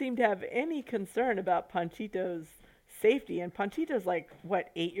didn't seem to have any concern about Panchito's safety. And Panchito's like,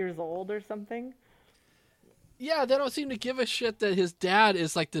 8 years old or something? Yeah, they don't seem to give a shit that his dad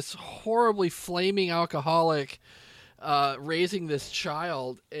is like this horribly flaming alcoholic raising this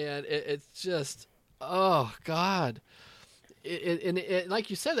child. And it's just, oh, God. And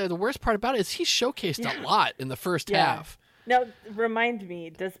like you said, the worst part about it is he's showcased a lot in the first half. Now, remind me,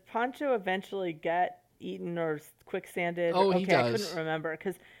 does Pancho eventually get eaten or quicksanded? Oh, he does. I couldn't remember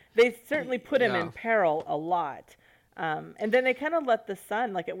because they certainly put him in peril a lot. And then they kind of let the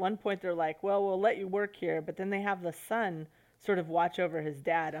son, like at one point they're like, well, we'll let you work here. But then they have the son sort of watch over his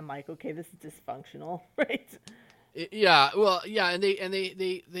dad. I'm like, okay, this is dysfunctional, right? Yeah, well, yeah, and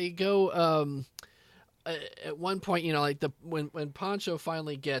they go at one point, when Pancho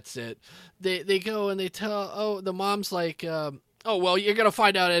finally gets it, they go and they tell, the mom's like, well, you're gonna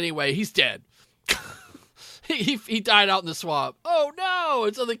find out anyway. He's dead. he died out in the swamp. Oh no!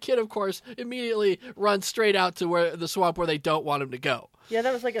 And so the kid, of course, immediately runs straight out to the swamp where they don't want him to go. Yeah,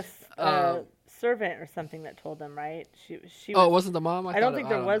 that was like a servant or something that told them, right? She it wasn't the mom? I don't think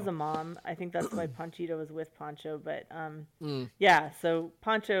there was a mom. I think that's why Panchito was with Pancho. But yeah, so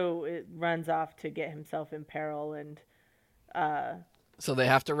Pancho runs off to get himself in peril, and so they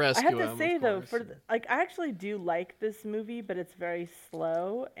have to rescue him. I have to say though, I actually do like this movie, but it's very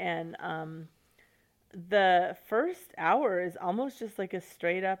slow, and the first hour is almost just like a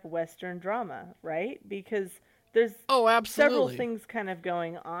straight up Western drama, right? Because there's several things kind of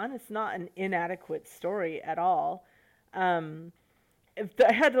going on. It's not an inadequate story at all. I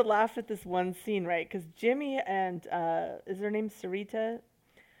had to laugh at this one scene, right? Because Jimmy and, is her name Sarita?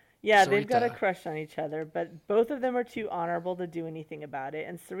 Yeah, they've got a Sarita. crush on each other, but both of them are too honorable to do anything about it.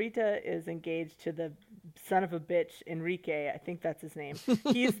 And Sarita is engaged to the son of a bitch, Enrique. I think that's his name.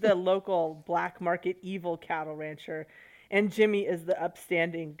 He's the local black market evil cattle rancher. And Jimmy is the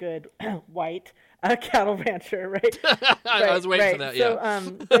upstanding, good, white cattle rancher, right? I was waiting for that, So, yeah.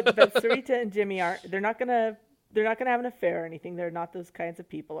 but Sarita and Jimmy they're not gonna have an affair or anything. They're not those kinds of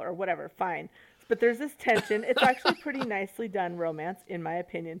people or whatever. Fine. But there's this tension. It's actually pretty nicely done romance, in my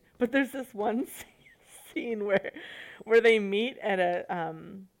opinion. But there's this one scene where they meet at a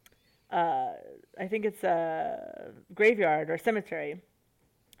I think it's a graveyard or cemetery,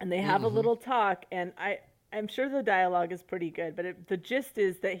 and they have a little talk. And I'm sure the dialogue is pretty good, but the gist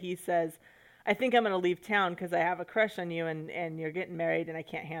is that he says, I think I'm going to leave town because I have a crush on you and you're getting married and I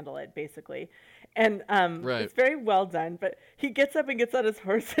can't handle it, basically. And Right. It's very well done, but he gets up and gets on his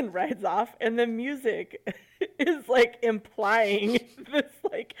horse and rides off, and the music is like implying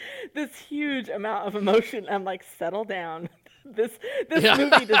this huge amount of emotion. I'm like, settle down. This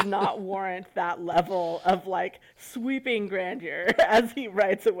movie does not warrant that level of like sweeping grandeur as he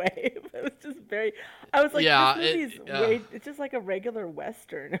rides away. It was just I was like, this movie's it's just like a regular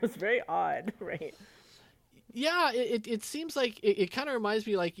Western. It was very odd, right? Yeah, it seems like it kind of reminds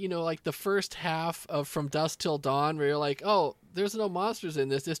me like the first half of From Dusk Till Dawn, where you're like, oh, there's no monsters in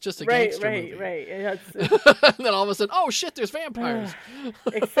this. It's just a gangster movie. Right. Yeah, and then all of a sudden, oh shit, there's vampires.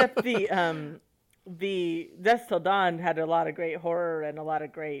 Except the Dusk Till Dawn had a lot of great horror and a lot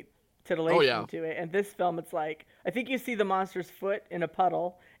of great titillation to it. And this film, it's like, I think you see the monster's foot in a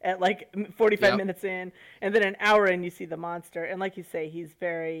puddle at like 45 minutes in, and then an hour in you see the monster. And like you say, he's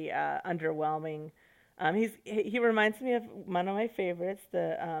very underwhelming. He reminds me of one of my favorites,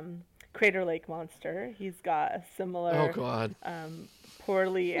 the Crater Lake Monster. He's got a similar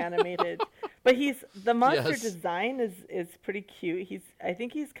poorly animated, but the monster design is pretty cute. I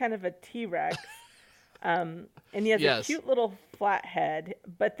think he's kind of a T-Rex, and he has a cute little flat head,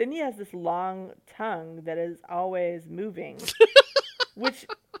 but then he has this long tongue that is always moving, which.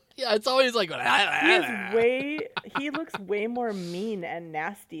 Yeah, it's always like he looks way more mean and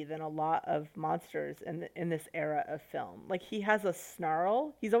nasty than a lot of monsters in this era of film. Like, he has a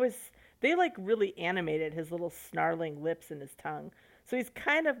snarl. They like really animated his little snarling lips and his tongue. So he's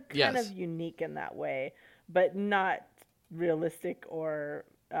kind of unique in that way, but not realistic or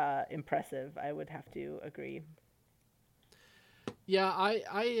impressive. I would have to agree. Yeah,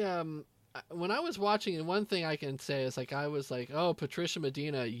 I when I was watching it, one thing I can say is like I was like, oh, Patricia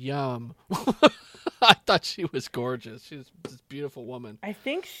Medina, yum. I thought she was gorgeous. She's this beautiful woman. I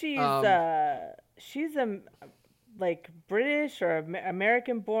think she's like British or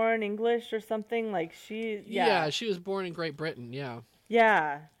American born, English or something. Like she was born in Great Britain.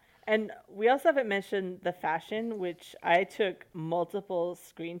 Yeah. And we also haven't mentioned the fashion, which I took multiple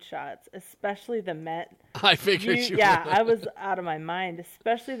screenshots, especially the men. I figured you would. I was out of my mind,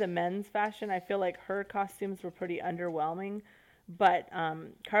 especially the men's fashion. I feel like her costumes were pretty underwhelming. But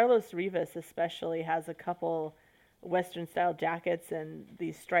Carlos Rivas especially has a couple Western-style jackets and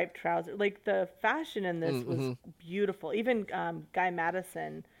these striped trousers. Like, the fashion in this was beautiful. Even Guy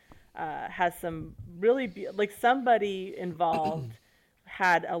Madison has some really like somebody involved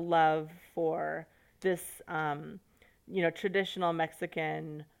had a love for this, traditional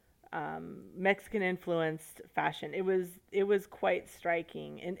Mexican influenced fashion. It was quite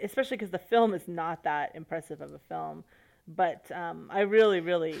striking, and especially because the film is not that impressive of a film. But I really,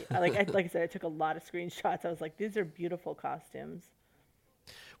 really like I said, I took a lot of screenshots. I was like, these are beautiful costumes.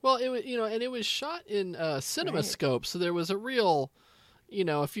 Well, it was and it was shot in CinemaScope, so there was a real,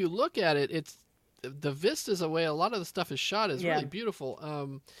 if you look at it, it's. The vistas, the way a lot of the stuff is shot, is really beautiful.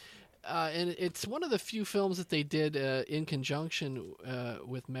 And it's one of the few films that they did in conjunction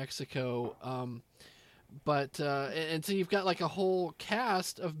with Mexico. And so you've got like a whole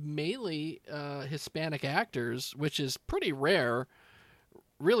cast of mainly Hispanic actors, which is pretty rare,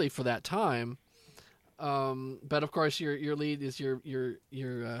 really, for that time. But of course, your lead is your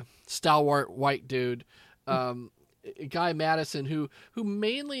stalwart white dude. Guy Madison, who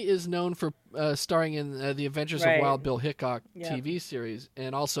mainly is known for starring in the Adventures of Wild Bill Hickok TV series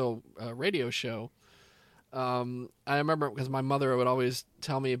and also a radio show. I remember because my mother would always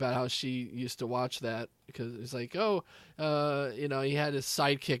tell me about how she used to watch that because it's like, he had his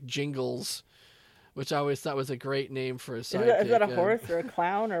sidekick Jingles, which I always thought was a great name for a sidekick. Is that a horse or a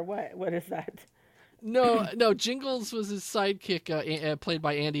clown or what? What is that? No, Jingles was his sidekick, played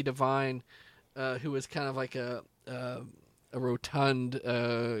by Andy Devine, who was kind of like a rotund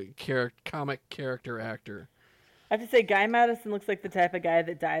comic character actor. I have to say, Guy Madison looks like the type of guy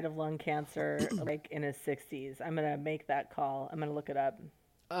that died of lung cancer like in his 60s. I'm going to make that call. I'm going to look it up.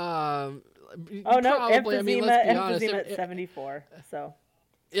 Oh no, probably. I mean, let's be honest. emphysema at 74. So.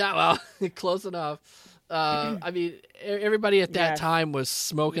 Yeah, well, close enough. I mean, everybody at that time was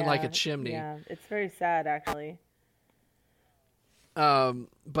smoking like a chimney. Yeah, it's very sad, actually.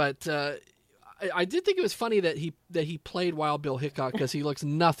 But I did think it was funny that he played Wild Bill Hickok, because he looks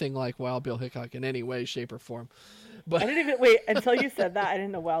nothing like Wild Bill Hickok in any way, shape, or form. But I didn't even wait until you said that. I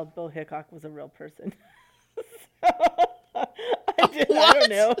didn't know Wild Bill Hickok was a real person. I don't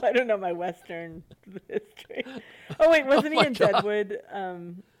know. I don't know my Western history. Oh wait, wasn't he in God. Deadwood?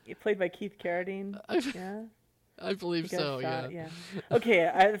 He played by Keith Carradine. Yeah, I believe so. Yeah. Okay,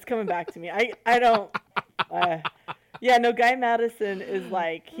 it's coming back to me. I don't. Yeah, no. Guy Madison is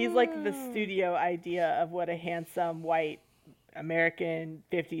like, he's like the studio idea of what a handsome white American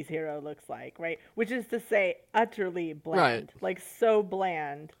 50s hero looks like, right? Which is to say, utterly bland, right. Like so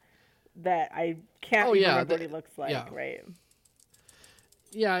bland that I can't remember what he looks like, right?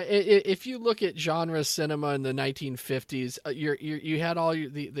 Yeah, if you look at genre cinema in the 1950s, you had all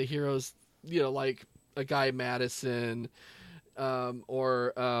the heroes, like a Guy Madison,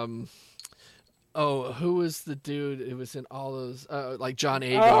 or who was the dude? It was in all those, like John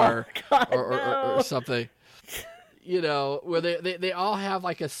Agar, or something. Where they all have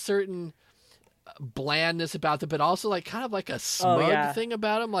like a certain blandness about them, but also like kind of like a smug thing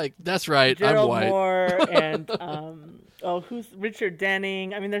about them. Like, that's right, Gerald I'm white. Moore and who's Richard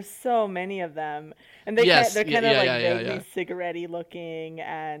Denning? I mean, there's so many of them, and they're kind of vaguely cigarette-y looking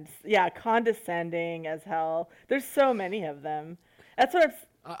and condescending as hell. There's so many of them. That's what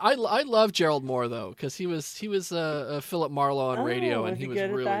I love Gerald Moore though, because he was Philip Marlowe on radio, and he was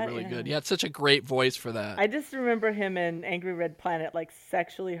really good. He had such a great voice for that. I just remember him in Angry Red Planet, like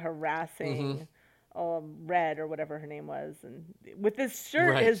sexually harassing Red or whatever her name was, and with this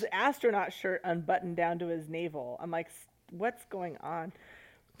shirt, his astronaut shirt, unbuttoned down to his navel. I'm like, what's going on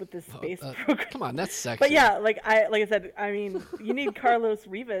with this space program? Come on, that's sexy. But yeah, like I said, I mean, you need Carlos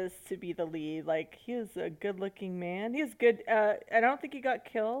Rivas to be the lead. Like, he was a good-looking man. He's good. I don't think he got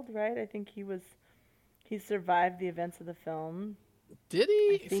killed, right? I think he survived the events of the film. Did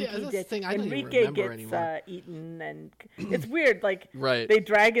he? I think he did. Thing I Enrique don't even gets eaten, and it's weird. Like, right. They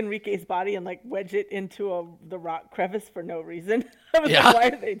drag Enrique's body and like wedge it into the rock crevice for no reason. I was like, why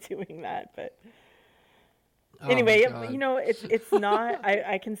are they doing that? But anyway, it's not.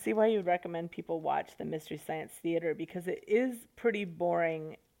 I can see why you would recommend people watch the Mystery Science Theater, because it is pretty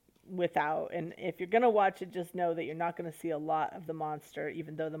boring without. And if you're gonna watch it, just know that you're not gonna see a lot of the monster,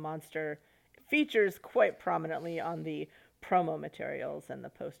 even though the monster features quite prominently on the promo materials and the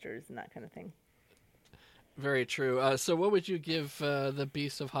posters and that kind of thing. Very true. So what would you give the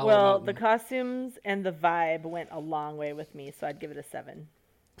Beast of Hollow Well, Mountain? the costumes and the vibe went a long way with me, so I'd give it a 7.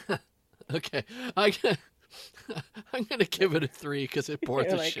 Okay. I'm going to give it a 3 because it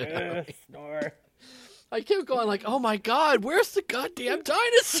bored the shit out of me. Snore. I kept going like, oh my God, where's the goddamn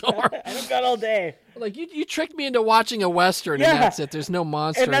dinosaur? I don't got all day. Like, you tricked me into watching a Western, and that's it. There's no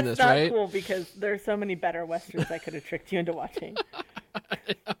monster in this, right? And that's not cool, because there's so many better Westerns I could have tricked you into watching.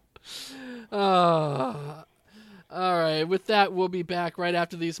 All right. With that, we'll be back right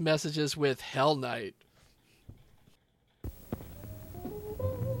after these messages with Hell Night.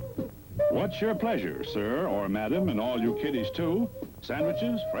 What's your pleasure, sir or madam, and all you kiddies too?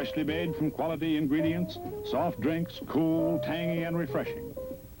 Sandwiches, freshly made from quality ingredients, soft drinks, cool, tangy, and refreshing.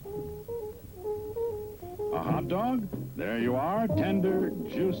 A hot dog? There you are, tender,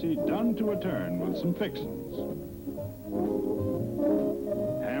 juicy, done to a turn with some fixins.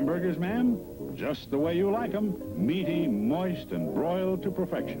 Hamburgers, ma'am? Just the way you like 'em, meaty, moist, and broiled to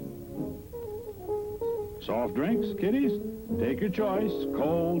perfection. Soft drinks, kiddies? Take your choice,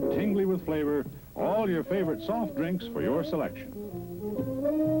 cold, tingly with flavor, all your favorite soft drinks for your selection.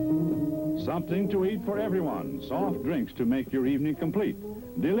 Something to eat for everyone, soft drinks to make your evening complete.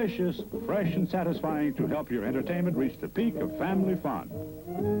 Delicious, fresh, and satisfying to help your entertainment reach the peak of family fun.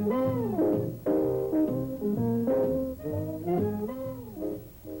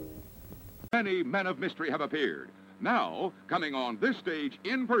 Many men of mystery have appeared. Now, coming on this stage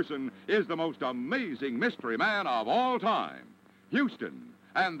in person is the most amazing mystery man of all time, Houston,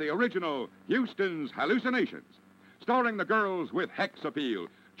 and the original Houston's Hallucinations, starring the girls with Hex Appeal,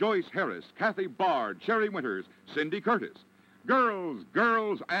 Joyce Harris, Kathy Bard, Sherry Winters, Cindy Curtis. Girls,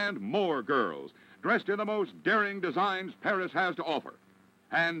 girls, and more girls, dressed in the most daring designs Paris has to offer.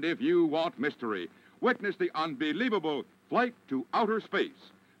 And if you want mystery, witness the unbelievable Flight to Outer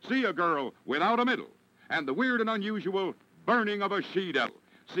Space. See a girl without a middle, and the weird and unusual burning of a she-devil.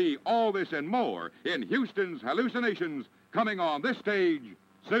 See all this and more in Houston's Hallucinations, coming on this stage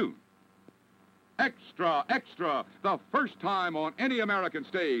soon. Extra, extra, the first time on any American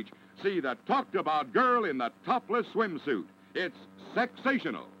stage, see the talked-about girl in the topless swimsuit. It's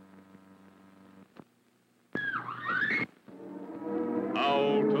sexational.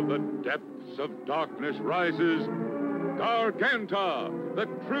 Out of the depths of darkness rises Garganta, the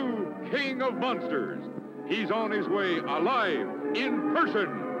true king of monsters. He's on his way alive, in person,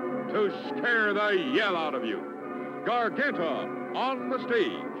 to scare the yell out of you. Garganta on the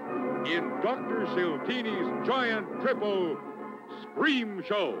stage in Dr. Siltini's giant triple Scream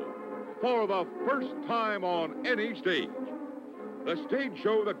Show for the first time on any stage. The stage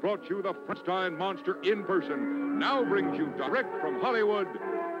show that brought you the Frankenstein monster in person now brings you direct from Hollywood,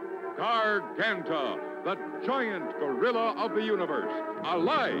 Garganta, the giant gorilla of the universe,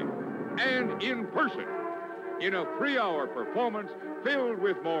 alive and in person, in a 3-hour performance filled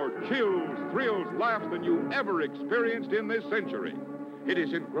with more chills, thrills, laughs than you ever experienced in this century. It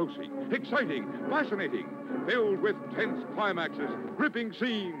is engrossing, exciting, fascinating, filled with tense climaxes, gripping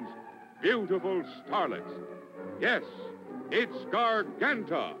scenes, beautiful starlets. Yes, it's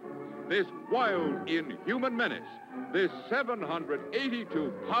Garganta, this wild, inhuman menace, this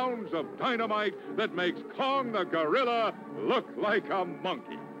 782 pounds of dynamite that makes Kong the gorilla look like a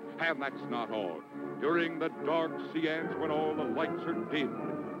monkey. And that's not all. During the dark seance when all the lights are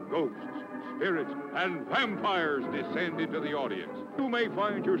dimmed, ghosts, spirits, and vampires descend into the audience. You may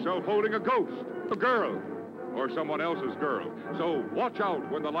find yourself holding a ghost, a girl, or someone else's girl. So watch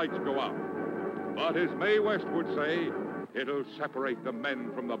out when the lights go out. But as Mae West would say, it'll separate the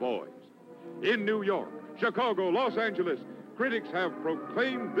men from the boys. In New York, Chicago, Los Angeles, critics have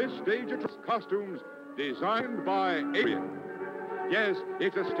proclaimed this stage of costumes designed by Adrian. Yes,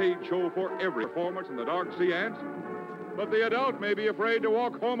 it's a stage show for every performance in the dark seance, but the adult may be afraid to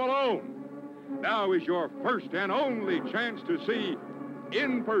walk home alone. Now is your first and only chance to see,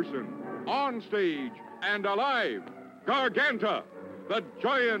 in person, on stage, and alive, Garganta, the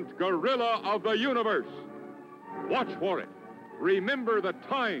giant gorilla of the universe. Watch for it. Remember the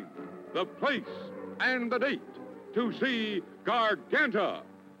time, the place, and the date to see Garganta,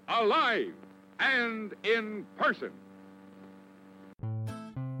 alive and in person.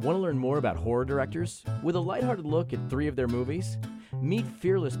 Want to learn more about horror directors? With a lighthearted look at 3 of their movies? Meet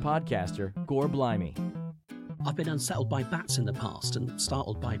fearless podcaster Gore Blimey. I've been unsettled by bats in the past and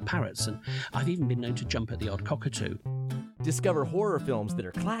startled by parrots, and I've even been known to jump at the odd cockatoo. Discover horror films that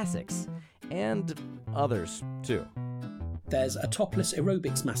are classics, and others, too. There's a topless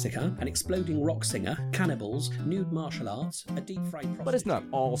aerobics massacre, an exploding rock singer, cannibals, nude martial arts, a deep-fried prostitute. But it's not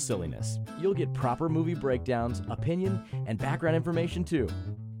all silliness. You'll get proper movie breakdowns, opinion, and background information, too.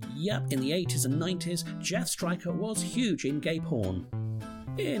 Yep, in the 80s and 90s, Jeff Stryker was huge in gay porn.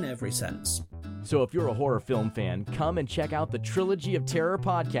 In every sense. So if you're a horror film fan, come and check out the Trilogy of Terror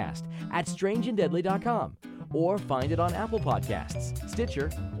podcast at strangeanddeadly.com, or find it on Apple Podcasts, Stitcher,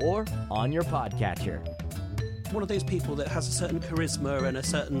 or on your podcatcher. One of those people that has a certain charisma and a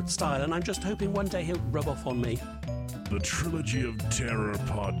certain style, and I'm just hoping one day he'll rub off on me. The Trilogy of Terror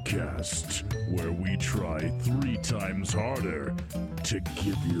podcast, where we try 3 times harder to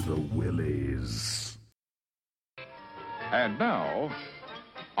give you the willies. And now,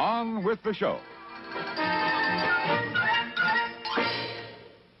 on with the show.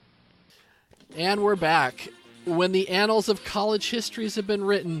 And we're back. When the annals of college histories have been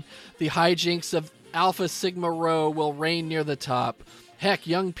written, the hijinks of Alpha Sigma Rho will reign near the top. Heck,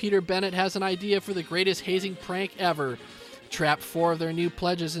 young Peter Bennett has an idea for the greatest hazing prank ever. Trap 4 of their new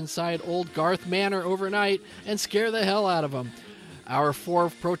pledges inside old Garth Manor overnight and scare the hell out of them. Our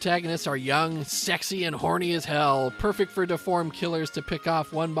 4 protagonists are young, sexy, and horny as hell. Perfect for deformed killers to pick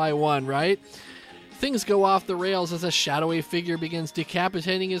off one by one, right? Things go off the rails as a shadowy figure begins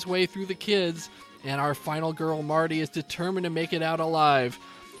decapitating his way through the kids, and our final girl, Marty, is determined to make it out alive.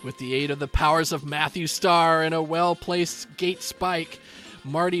 With the aid of the powers of Matthew Starr and a well-placed gate spike,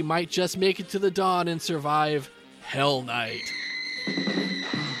 Marty might just make it to the dawn and survive Hell Night.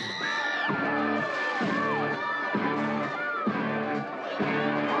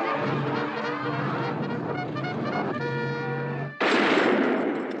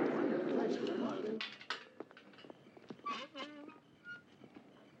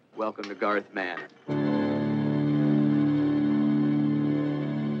 Welcome to Garth Manor.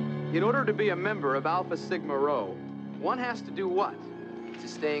 In order to be a member of Alpha Sigma Rho, one has to do what? To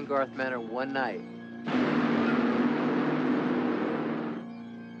stay in Garth Manor one night.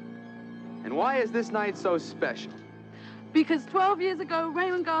 And why is this night so special? Because 12 years ago,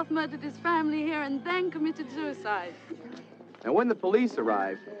 Raymond Garth murdered his family here and then committed suicide. And when the police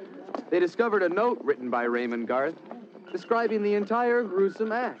arrived, they discovered a note written by Raymond Garth describing the entire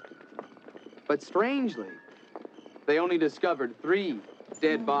gruesome act. But strangely, they only discovered 3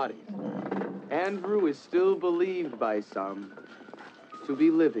 dead bodies. Andrew is still believed by some to be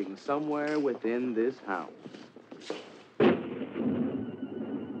living somewhere within this house.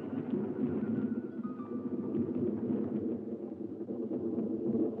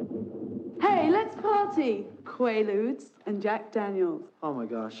 Hey, let's party. Quaaludes and Jack Daniels. Oh my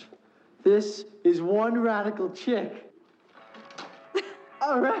gosh. This is one radical chick.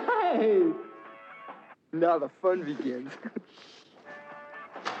 All right. Now the fun begins.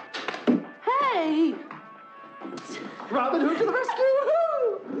 Hey! Robin Hood to the rescue!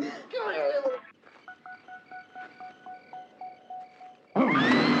 Woohoo!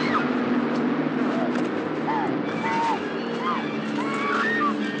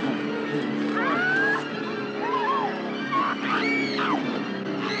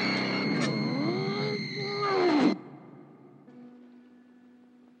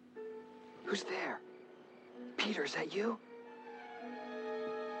 Who's there? Peter, is that you?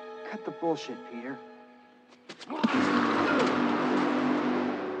 Cut the bullshit, Peter.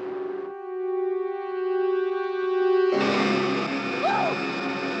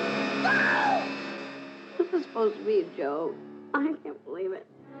 This was supposed to be a joke. I can't believe it.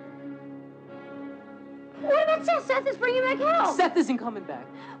 What about Seth? Seth is bringing back help. Seth isn't coming back.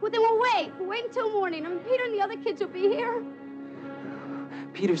 Well, then we'll wait. We'll wait until morning. I mean, Peter and the other kids will be here.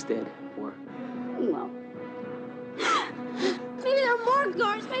 Peter's dead. Or Well, maybe there are more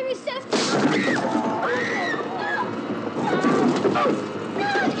guards. Maybe Seth.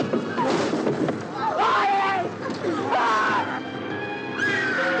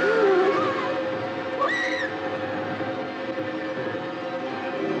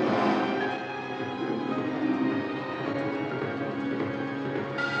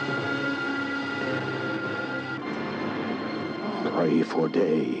 Pray for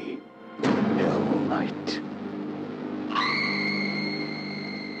day, hell night.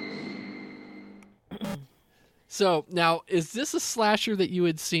 So now, is this a slasher that you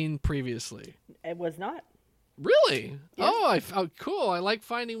had seen previously? It was not. Really? Yeah. Oh, cool. I like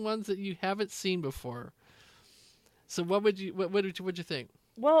finding ones that you haven't seen before. So what would you think?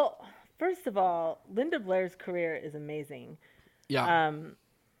 Well, first of all, Linda Blair's career is amazing. Yeah.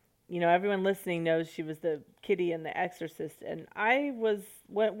 You know, everyone listening knows she was the Kitty in The Exorcist, and I was.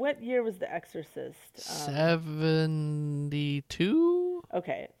 What year was The Exorcist? 72.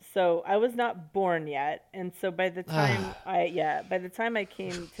 Okay, so I was not born yet, and so by the time by the time I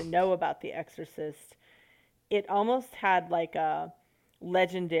came to know about The Exorcist, it almost had like a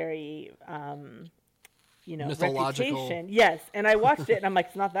legendary, reputation. Yes, and I watched it, and I'm like,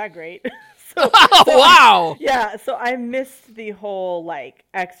 it's not that great. Wow. Yeah, so I missed the whole like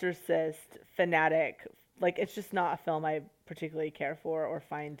Exorcist fanatic. Like, it's just not a film I particularly care for or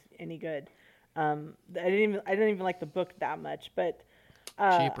find any good. I didn't even like the book that much, but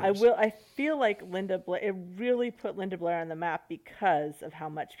I feel like Linda Blair. It really put Linda Blair on the map because of how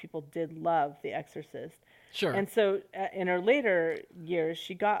much people did love The Exorcist. Sure. And so in her later years,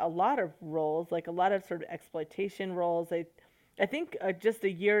 she got a lot of roles, like a lot of sort of exploitation roles. I think just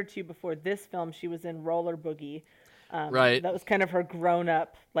a year or two before this film, she was in Roller Boogie. Right. That was kind of her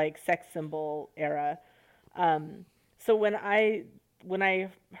grown-up, like, sex symbol era. So when I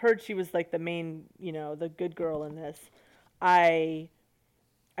heard she was like the main, the good girl in this, I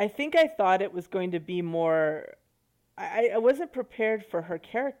think I thought it was going to be more. I wasn't prepared for her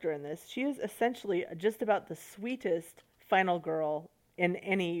character in this. She is essentially just about the sweetest final girl in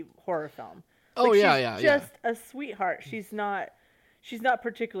any horror film. Oh, she's yeah. just a sweetheart. She's not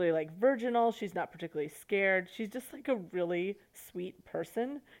particularly like virginal. She's not particularly scared. She's just like a really sweet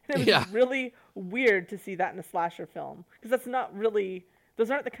person. And it was really weird to see that in a slasher film, because that's not really,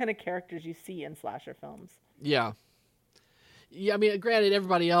 those aren't the kind of characters you see in slasher films. Yeah. Yeah, I mean, granted,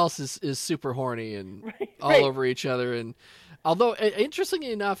 everybody else is super horny and all over each other. And although,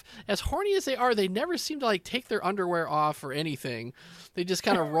 interestingly enough, as horny as they are, they never seem to like take their underwear off or anything. They just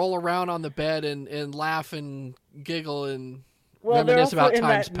kind of roll around on the bed and laugh and giggle and reminisce about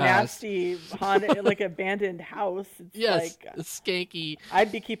times past. Nasty haunted, like abandoned house. It's it's skanky.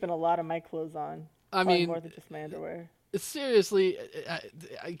 I'd be keeping a lot of my clothes on. I mean, more than just my underwear. Seriously,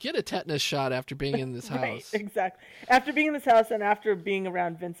 I get a tetanus shot after being in this house. Right, exactly. After being in this house and after being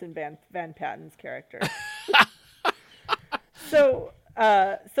around Vincent Van Patten's character. So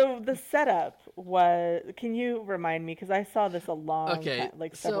the setup was. Can you remind me? Because I saw this a long time,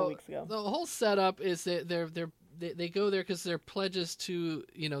 like several weeks ago. The whole setup is that they go there because they're pledges to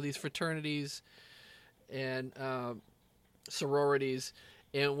these fraternities and sororities,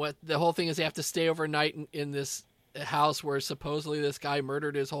 and what the whole thing is, they have to stay overnight in this house where supposedly this guy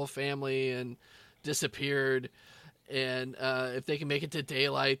murdered his whole family and disappeared. And if they can make it to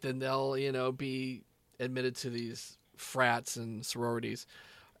daylight, then they'll, be admitted to these frats and sororities.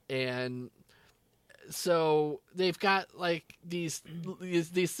 And so they've got like these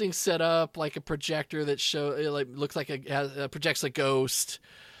things set up, like a projector that looks like projects a ghost,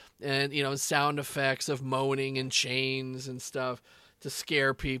 and sound effects of moaning and chains and stuff to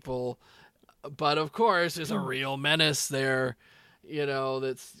scare people. But of course, there's a real menace there,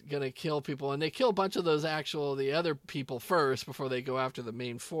 that's gonna kill people, and they kill a bunch of the other people first before they go after the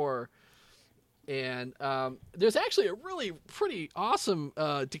main four. And there's actually a really pretty awesome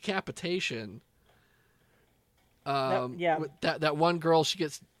decapitation. That one girl, she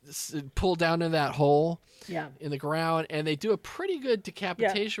gets pulled down in that hole in the ground, and they do a pretty good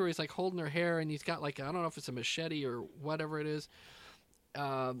decapitation where he's like holding her hair, and he's got like, I don't know if it's a machete or whatever it is.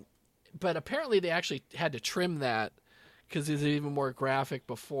 But apparently they actually had to trim that because it's even more graphic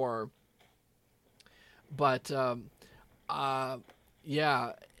before. But and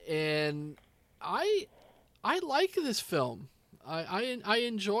I like this film. I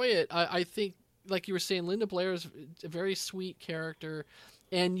enjoy it. I think, like you were saying, Linda Blair is a very sweet character,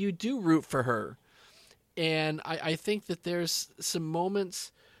 and you do root for her. And I think that there's some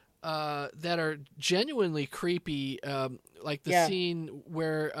moments that are genuinely creepy, like the scene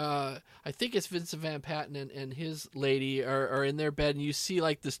where I think it's Vincent Van Patten and his lady are in their bed, and you see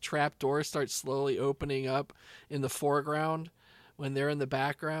like this trap door start slowly opening up in the foreground when they're in the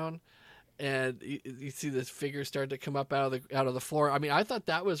background. And you see this figure start to come up out of the floor. I mean, I thought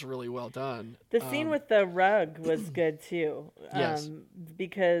that was really well done. The scene with the rug was good too. Yes.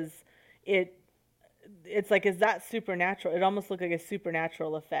 Because it's like, is that supernatural? It almost looked like a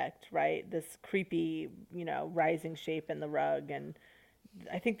supernatural effect, right? This creepy, rising shape in the rug, and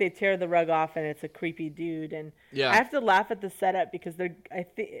I think they tear the rug off, and it's a creepy dude. And I have to laugh at the setup because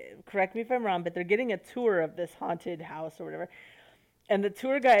correct me if I'm wrong, but they're getting a tour of this haunted house or whatever. And the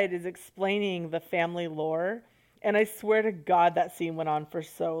tour guide is explaining the family lore. And I swear to God, that scene went on for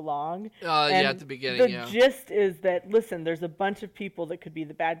so long. At the beginning, The gist is that, listen, there's a bunch of people that could be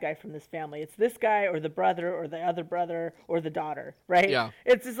the bad guy from this family. It's this guy or the brother or the other brother or the daughter, right? Yeah.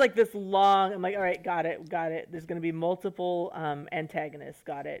 It's just like this long, I'm like, all right, got it. There's going to be multiple antagonists,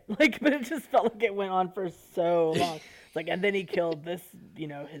 got it. But it just felt like it went on for so long. It's like, and then he killed this,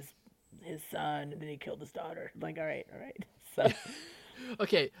 his son, and then he killed his daughter. I'm like, all right. So...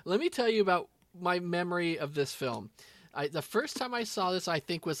 Okay, let me tell you about my memory of this film. The first time I saw this, I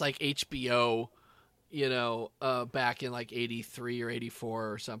think, was like HBO, back in like 83 or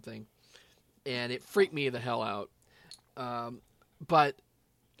 84 or something. And it freaked me the hell out. But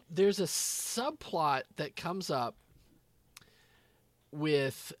there's a subplot that comes up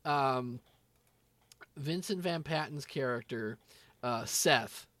with Vincent Van Patten's character,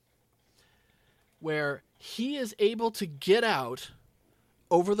 Seth, where he is able to get out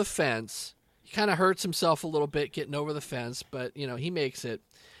over the fence. He kind of hurts himself a little bit getting over the fence, but he makes it.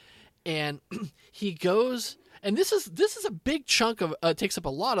 And he goes, and this is a big chunk of takes up a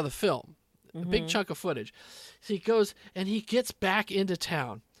lot of the film, a big chunk of footage. So he goes and he gets back into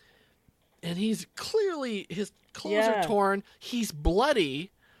town, and he's clearly, his clothes are torn, he's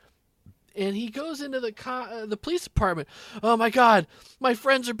bloody. And he goes into the police department. Oh my God, my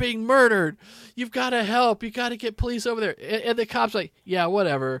friends are being murdered. You've got to help. You got to get police over there. And the cop's like, yeah,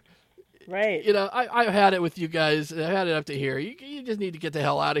 whatever. Right. I've had it with you guys. I've had it up to here. You just need to get the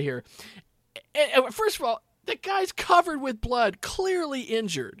hell out of here. And first of all, the guy's covered with blood, clearly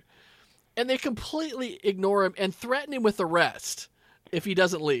injured. And they completely ignore him and threaten him with arrest if he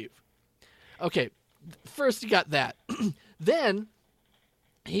doesn't leave. Okay, first you got that. Then...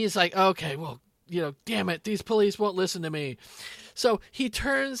 he's like, okay, well, damn it, these police won't listen to me. So he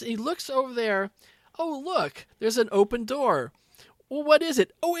turns, he looks over there. Oh, look, there's an open door. Well, what is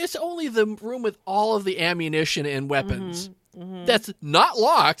it? Oh, it's only the room with all of the ammunition and weapons. That's not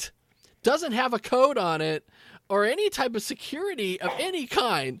locked, doesn't have a code on it, or any type of security of any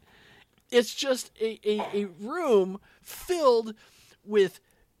kind. It's just a room filled with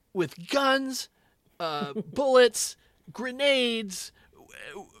guns, bullets, grenades,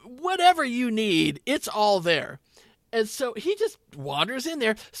 whatever you need, it's all there. And so he just wanders in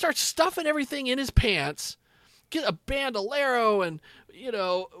there, starts stuffing everything in his pants, get a bandolero and,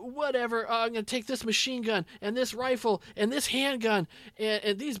 whatever. I'm going to take this machine gun and this rifle and this handgun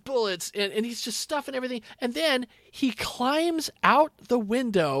and these bullets. And he's just stuffing everything. And then he climbs out the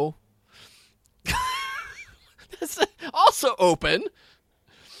window. That's also open.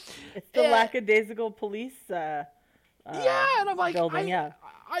 It's the lackadaisical police... and I'm like, building,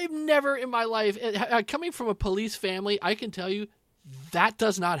 I I've never in my life, coming from a police family, I can tell you that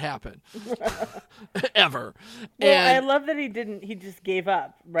does not happen ever. Well, and I love that he just gave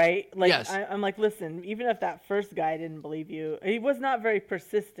up, right? Like, yes. I'm like, listen, even if that first guy didn't believe you, he was not very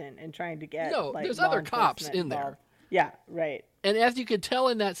persistent in trying to get. No, like, there's law other cops enforcement in involved. there. Yeah, right. And as you could tell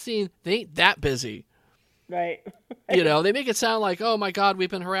in that scene, they ain't that busy. Right. You know, they make it sound like, oh my God, we've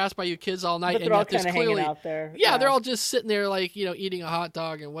been harassed by you kids all night. But they're all kind of hanging out there. Yeah, they're all just sitting there like, you know, eating a hot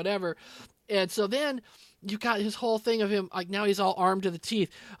dog and whatever. And so then you got his whole thing of him, like now he's all armed to the teeth.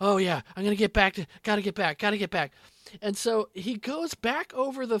 Oh yeah, I'm going to get back. Gotta get back. And so he goes back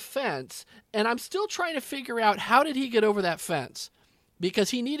over the fence, and I'm still trying to figure out how did he get over that fence?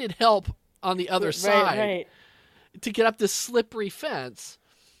 Because he needed help on the other side to get up this slippery fence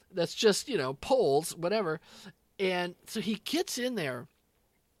that's just, you know, poles, whatever. And so he gets in there,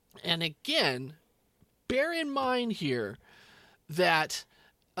 and again, bear in mind here that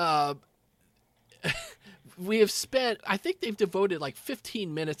we have spent, I think they've devoted like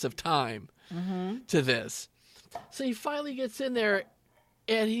 15 minutes of time to this. So he finally gets in there,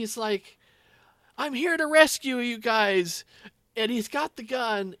 and he's like, I'm here to rescue you guys. And he's got the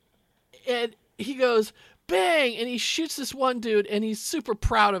gun, and he goes, bang, and he shoots this one dude, and he's super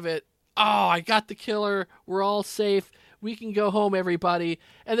proud of it. Oh, I got the killer. We're all safe. We can go home, everybody.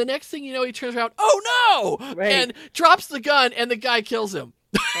 And the next thing you know, he turns around, oh no! Right. And drops the gun, and the guy kills him.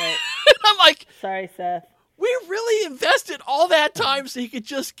 Right. I'm like, sorry, Seth. We really invested all that time so he could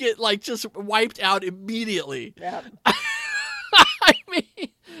just get, like, just wiped out immediately. Yep. I mean,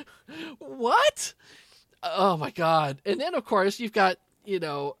 what? Oh, my God. And then, of course, you've got, you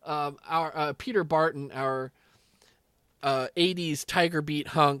know, our Peter Barton, our 80s Tiger Beat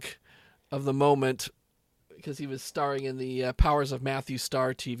hunk of the moment, because he was starring in the Powers of Matthew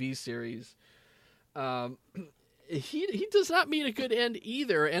Starr TV series. He does not meet a good end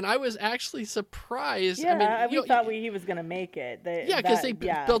either, and I was actually surprised. Yeah, I mean, we thought he was going to make it. Because they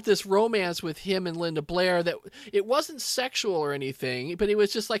built this romance with him and Linda Blair that it wasn't sexual or anything, but it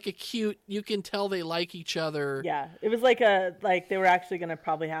was just like a cute. You can tell they like each other. Yeah, it was like they were actually going to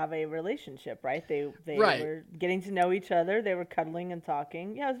probably have a relationship, right? They were getting to know each other. They were cuddling and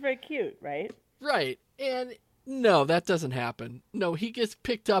talking. Yeah, it was very cute, right? Right, and. No, that doesn't happen. No, he gets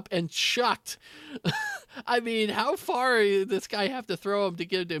picked up and chucked. I mean, how far does this guy have to throw him to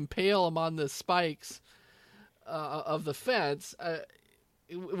get to impale him on the spikes of the fence?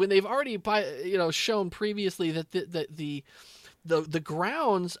 When they've already, shown previously that the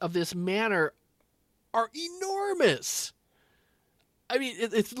grounds of this manor are enormous. I mean,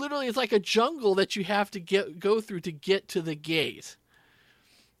 it's like a jungle that you have to go through to get to the gate.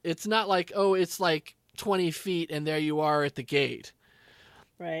 It's not like, it's like 20 feet and there you are at the gate.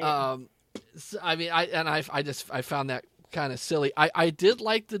 Right. So, I mean, I found that kind of silly. I did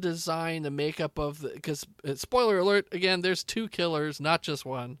like the design, the makeup because spoiler alert, again, there's two killers, not just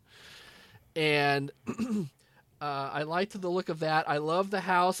one. And I liked the look of that. I love the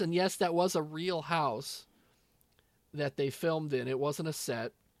house. And yes, that was a real house that they filmed in. It wasn't a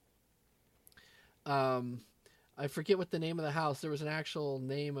set. I forget what the name of the house. There was an actual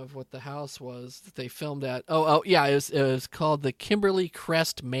name of what the house was that they filmed at. Oh yeah, it was called the Kimberly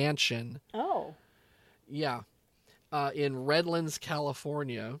Crest Mansion. Oh. Yeah. In Redlands,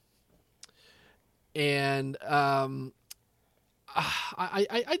 California. And I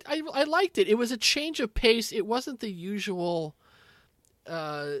liked it. It was a change of pace. It wasn't the usual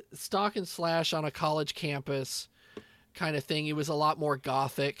stock and slash on a college campus kind of thing. It was a lot more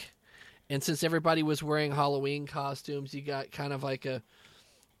gothic. And since everybody was wearing Halloween costumes, you got kind of like a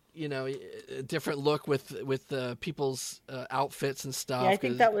different look with the people's outfits and stuff. Yeah, I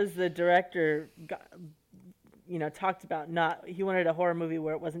think that was the director, talked about he wanted a horror movie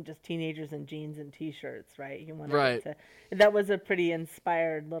where it wasn't just teenagers in jeans and T-shirts, right? He wanted that was a pretty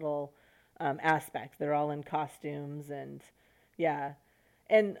inspired little aspect. They're all in costumes and yeah.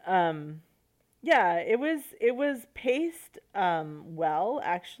 And yeah, it was paced well,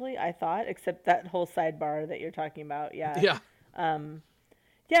 actually, I thought, except that whole sidebar that you're talking about. Yeah.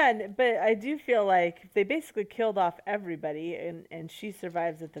 Yeah. But I do feel like they basically killed off everybody, and she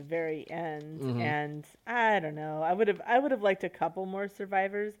survives at the very end. Mm-hmm. And I don't know, I would have liked a couple more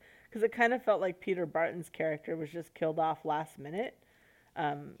survivors, because it kind of felt like Peter Barton's character was just killed off last minute.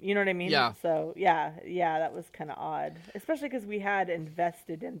 You know what I mean? Yeah. So yeah, that was kind of odd, especially because we had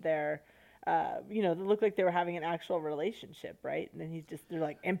invested in their. They looked like they were having an actual relationship, right? And then they're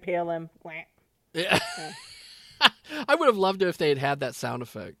like, impale him. Yeah. I would have loved it if they had that sound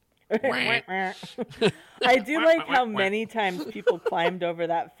effect. I do like how many times people climbed over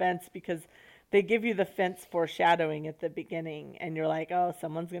that fence, because they give you the fence foreshadowing at the beginning, and you're like, oh,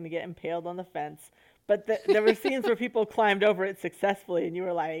 someone's going to get impaled on the fence. But there were scenes where people climbed over it successfully, and you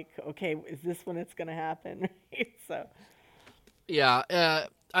were like, okay, is this when it's going to happen? So, yeah,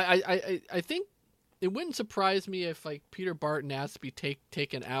 I think it wouldn't surprise me if like Peter Barton asked to be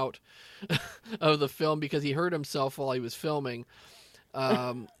taken out of the film because he hurt himself while he was filming.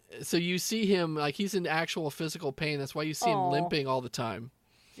 So you see him like he's in actual physical pain. That's why you see him limping all the time.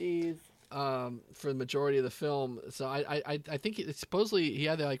 Jeez. For the majority of the film. So I think supposedly he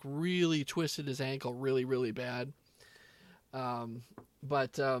had to like really twisted his ankle really, really bad.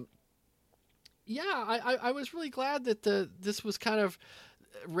 But yeah, I was really glad that this was kind of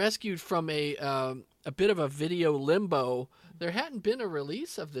rescued from a bit of a video limbo. There hadn't been a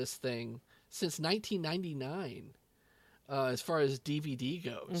release of this thing since 1999, as far as DVD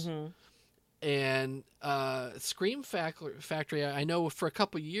goes. Mm-hmm. And Scream Factory, I know for a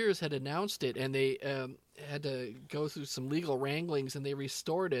couple of years had announced it, and they had to go through some legal wranglings, and they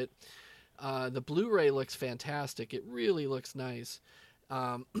restored it. The Blu-ray looks fantastic. It really looks nice.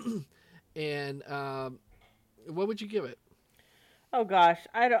 And what would you give it? Oh gosh,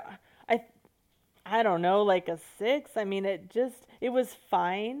 I don't know, like a 6. I mean, it was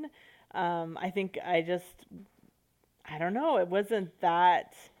fine. I think I don't know. It wasn't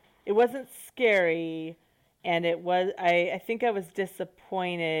scary, and I think I was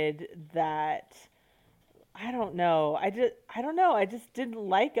disappointed that, I don't know. I just didn't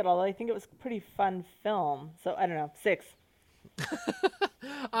like it, although I think it was a pretty fun film. So I don't know, 6.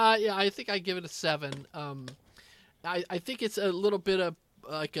 Yeah, I think I give it a 7. I think it's a little bit of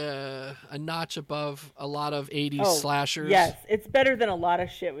like a notch above a lot of 80s slashers. Yes, it's better than a lot of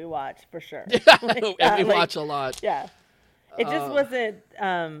shit we watch, for sure. We watch a lot. Yeah. It just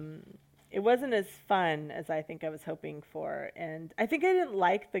wasn't as fun as I think I was hoping for. And I think I didn't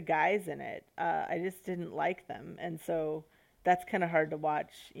like the guys in it. I just didn't like them. And so that's kind of hard to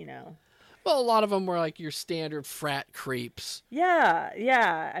watch, you know. Well, a lot of them were like your standard frat creeps. Yeah.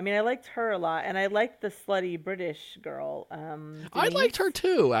 I mean, I liked her a lot. And I liked the slutty British girl. I liked her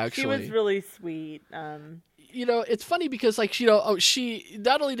too, actually. She was really sweet. You know, it's funny because, like, she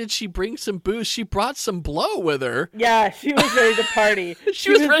not only did she bring some booze, she brought some blow with her. Yeah, she was ready to party. she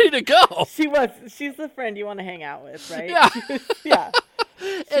was ready to go. She's the friend you want to hang out with, right? Yeah.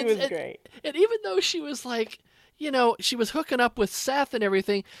 She was great. And even though she was like, you know, she was hooking up with Seth and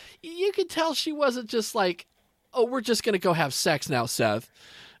everything, you could tell she wasn't just like, oh, we're just going to go have sex now, Seth.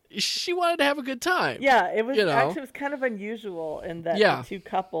 She wanted to have a good time. Yeah, it was actually it was kind of unusual in that the two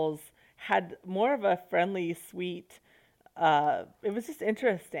couples had more of a friendly, sweet. It was just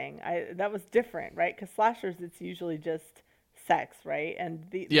interesting. That was different, right? Because slashers, it's usually just sex, right? And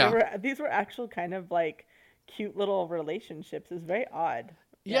these were actual kind of like cute little relationships. It was very odd.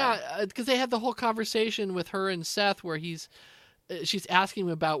 Yeah, because they had the whole conversation with her and Seth where she's asking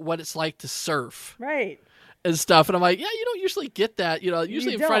him about what it's like to surf, right? And stuff, and I'm like, yeah, you don't usually get that, you know.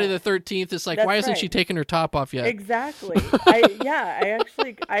 Usually in Friday the 13th, it's like, why isn't she taking her top off yet? Exactly.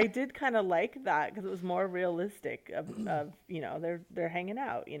 I did kind of like that because it was more realistic. Of you know, they're hanging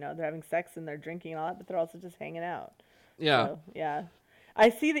out, you know, they're having sex and they're drinking and all that, but they're also just hanging out. Yeah. So, yeah.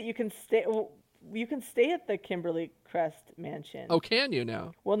 I see that you can stay. Well, you can stay at the Kimberly Crest mansion. Oh, can you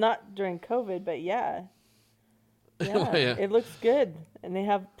now? Well, not during COVID, but yeah. Yeah, Yeah. It looks good. And they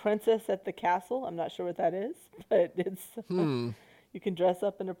have Princess at the Castle. I'm not sure what that is, but it's you can dress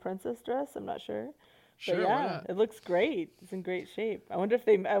up in a princess dress. I'm not sure. Sure, but yeah, it looks great. It's in great shape. I wonder if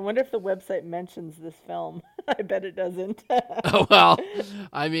the website mentions this film. I bet it doesn't. Oh, well,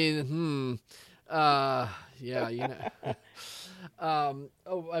 I mean, yeah, you know.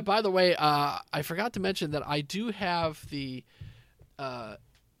 By the way, I forgot to mention that I do have the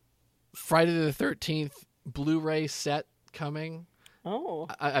Friday the 13th Blu-ray set coming. Oh,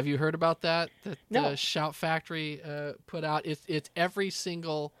 have you heard about that? No. Shout Factory put out. It's every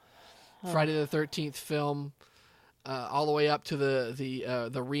single Friday the 13th film, all the way up to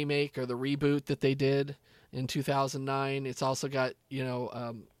the remake or the reboot that they did in 2009. It's also got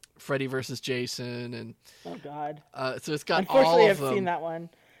Freddy versus Jason and oh god. So it's got Unfortunately, all of them. I've seen that one.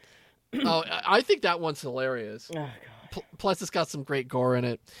 Oh, I think that one's hilarious. Oh god. Plus, it's got some great gore in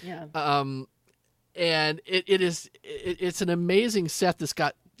it. Yeah. And it's an amazing set that's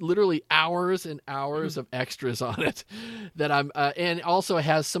got literally hours and hours of extras on it that and also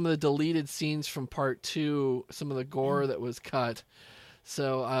has some of the deleted scenes from part 2, some of the gore that was cut.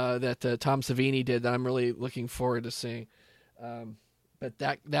 So that Tom Savini did that I'm really looking forward to seeing. But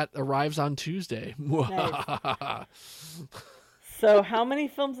that arrives on Tuesday. Nice. So how many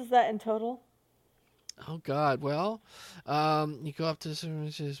films is that in total? Oh God! Well, you go up to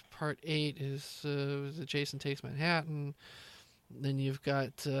which is part 8 is Jason Takes Manhattan. Then you've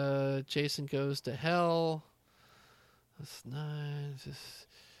got Jason Goes to Hell. That's 9. This,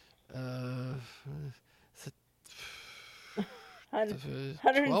 12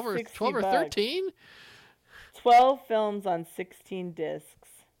 or 13. 12 films on 16 discs.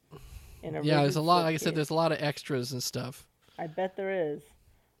 Yeah, there's a lot. Like I said, there's a lot of extras and stuff. I bet there is.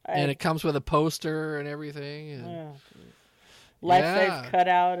 And it comes with a poster and everything. And, life-size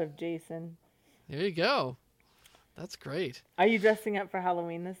cutout of Jason. There you go. That's great. Are you dressing up for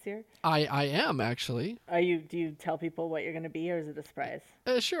Halloween this year? I am actually. Do you tell people what you're going to be, or is it a surprise?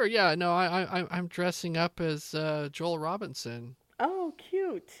 Sure. Yeah. No. I'm dressing up as Joel Robinson. Oh,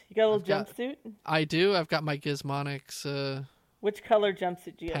 cute! You got a little jumpsuit? I do. I've got my Gizmonix. Which color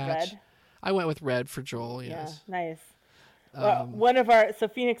jumpsuit do you have? Red. I went with red for Joel. Yes. Yeah. Nice. One of our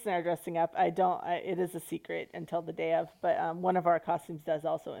Phoenix and I are dressing up. It is a secret until the day of, but one of our costumes does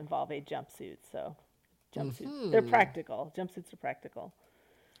also involve a jumpsuit. So, jumpsuits, they're practical. Jumpsuits are practical.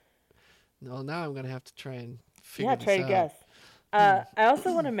 No, now I'm gonna have to try and figure this out. Yeah, try to guess. I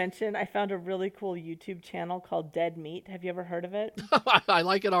also want to mention I found a really cool YouTube channel called Dead Meat. Have you ever heard of it? I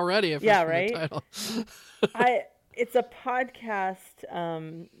like it already. Yeah, right. The title. It's a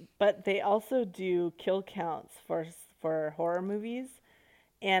podcast, but they also do kill counts for horror movies.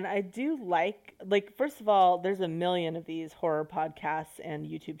 And I do like, first of all, there's a million of these horror podcasts and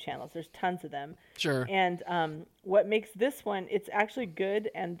YouTube channels. There's tons of them. Sure. And what makes this one, it's actually good.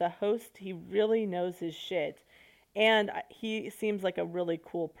 And the host, he really knows his shit. And he seems like a really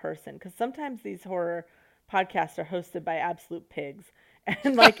cool person. Because sometimes these horror podcasts are hosted by absolute pigs.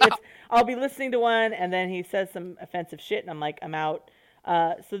 And I'll be listening to one and then he says some offensive shit and I'm like, I'm out.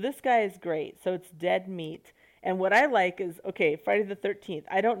 So this guy is great. So it's Dead Meat. And what I like is, okay, Friday the 13th.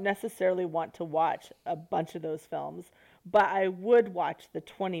 I don't necessarily want to watch a bunch of those films, but I would watch the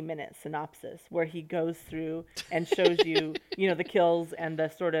 20-minute synopsis where he goes through and shows you, the kills and the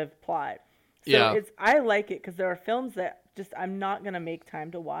sort of plot. So I like it because there are films that just I'm not going to make time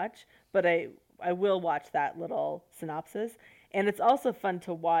to watch, but I will watch that little synopsis. And it's also fun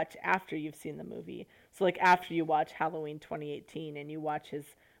to watch after you've seen the movie. So after you watch Halloween 2018 and you watch his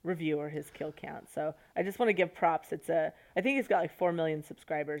review or his kill count. So I just want to give props. I think he's got 4 million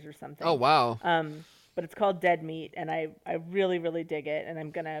subscribers or something. Oh, wow. But it's called Dead Meat and I really, really dig it. And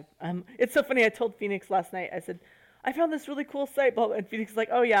I'm going to, it's so funny. I told Phoenix last night, I said, I found this really cool site. And Phoenix is like,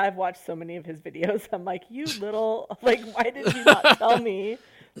 oh yeah, I've watched so many of his videos. I'm like, you little, why did you not tell me?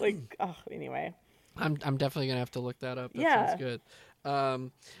 Anyway. I'm definitely gonna have to look that up. That sounds good.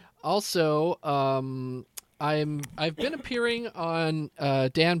 Also, I've been appearing on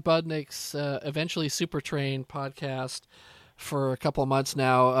Dan Budnick's Eventually Super Train podcast for a couple of months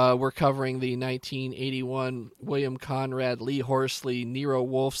now. We're covering the 1981 William Conrad Lee Horsley Nero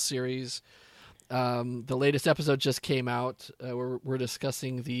Wolfe series. The latest episode just came out. We're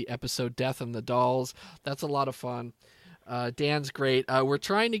discussing the episode Death and the Dolls. That's a lot of fun. Dan's great. We're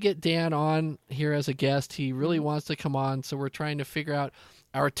trying to get Dan on here as a guest. He really wants to come on, so we're trying to figure out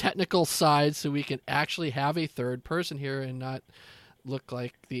our technical side so we can actually have a third person here and not look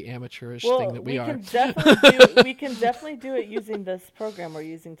like the amateurish thing that we are. We can definitely do it using this program we're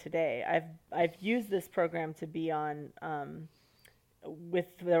using today. I've used this program to be on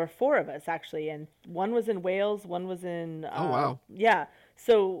there were 4 of us actually, and one was in Wales, one was in oh wow. Yeah.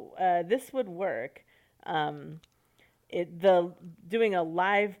 So this would work. Doing a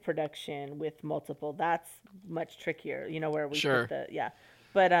live production with multiple, that's much trickier, where we sure. put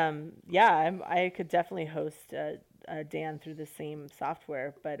but I could definitely host Dan through the same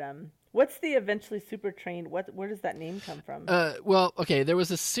software. But what's the Eventually Super Train? Where does that name come from? Well, okay, there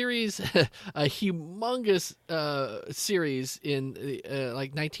was a series, a humongous series in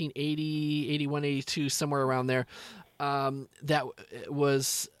 1980, 81, 82, somewhere around there. That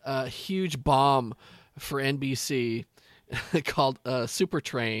was a huge bomb for NBC called Super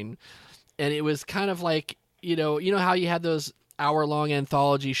Train, and it was kind of like you know how you had those hour-long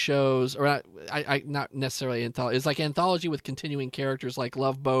anthology shows, or not necessarily anthology. It's like anthology with continuing characters like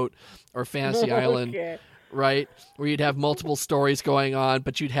Love Boat or Fantasy Island, right? Where you'd have multiple stories going on,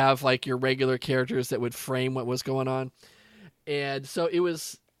 but you'd have your regular characters that would frame what was going on. And so it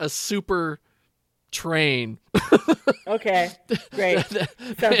was a super train. Okay, great.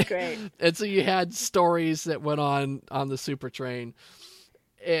 Sounds great. And so you had stories that went on the super train.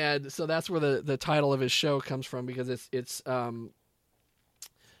 And so that's where the title of his show comes from, because it's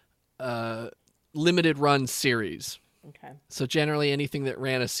limited run series. Okay. So generally anything that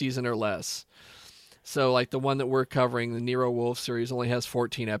ran a season or less. So the one that we're covering, the Nero Wolfe series, only has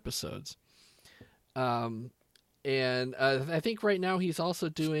 14 episodes. And I think right now he's also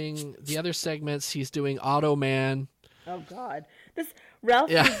doing the other segments. He's doing Automan. Oh God,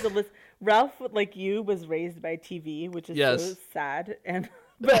 Ralph is the list. Ralph, like you, was raised by TV, which is so sad. And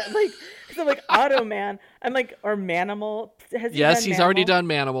but like, so like Automan, I'm like, or Manimal. Has he done he's Manimal? already done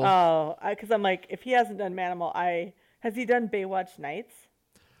Manimal. Oh, because I'm like, if he hasn't done Manimal, has he done Baywatch Nights?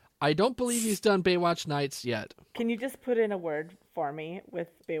 I don't believe he's done Baywatch Nights yet. Can you just put in a word for me with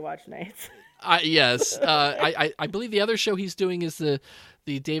Baywatch Nights? Yes. I believe the other show he's doing is the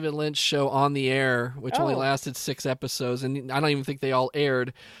David Lynch show On the Air, which only lasted 6 episodes, and I don't even think they all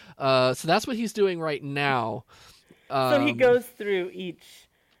aired. So that's what he's doing right now. So he goes through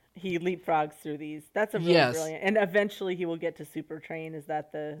he leapfrogs through these. That's a really brilliant. And eventually he will get to Super Train. Is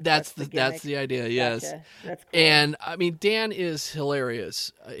that that's the idea? Yes. Gotcha. That's cool. And I mean, Dan is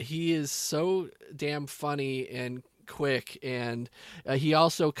hilarious. He is so damn funny and quick, and he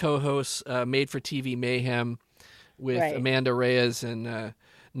also co-hosts Made for TV Mayhem with Amanda Reyes and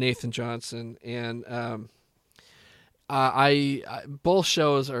Nathan Johnson, and I both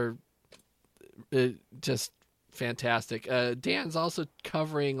shows are just fantastic. Dan's also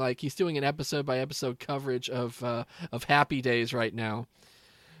covering, like, he's doing an episode by episode coverage of Happy Days right now,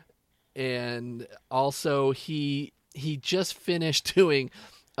 and also he just finished doing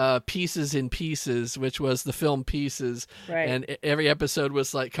Pieces in Pieces, which was the film Pieces, and every episode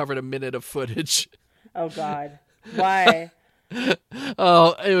was like covered a minute of footage. Oh God, why?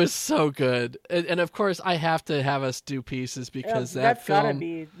 Oh, it was so good, and of course I have to have us do Pieces because that film gotta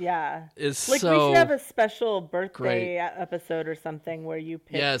be is like so we should have a special birthday great. Episode or something where you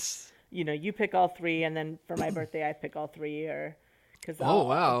pick you pick all 3, and then for my birthday I pick all 3, or because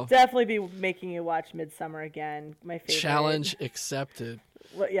I'll definitely be making you watch Midsummer again, my favorite. Challenge accepted.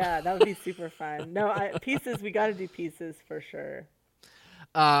 Well, yeah, that would be super fun. No, Pieces, we got to do Pieces for sure.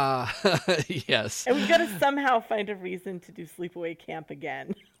 Yes. And we've got to somehow find a reason to do Sleepaway Camp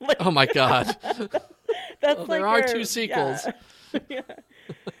again. Oh my God. That's there are 2 sequels.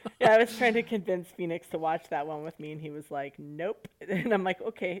 Yeah, I was trying to convince Phoenix to watch that one with me, and he was like, nope. And I'm like,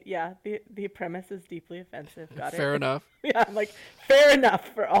 okay, yeah, the premise is deeply offensive. Got it. Fair enough. Yeah, I'm like, fair enough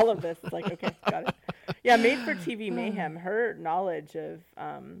for all of this. It's like, okay, got it. Yeah, Made for TV Mayhem, her knowledge of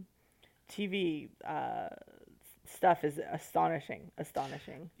TV stuff is astonishing.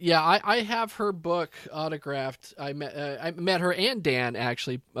 Yeah, I have her book autographed. I met her and Dan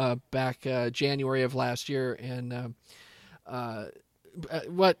actually back January of last year, and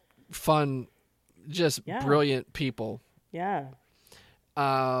what fun, just brilliant people. Yeah.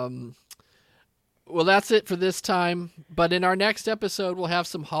 Well, that's it for this time. But in our next episode, we'll have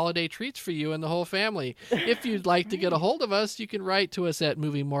some holiday treats for you and the whole family. If you'd like to get a hold of us, you can write to us at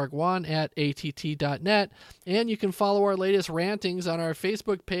moviemorgue1@att.net. And you can follow our latest rantings on our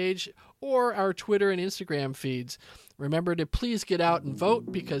Facebook page or our Twitter and Instagram feeds. Remember to please get out and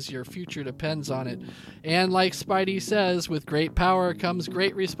vote because your future depends on it. And like Spidey says, with great power comes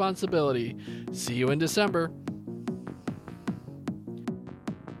great responsibility. See you in December.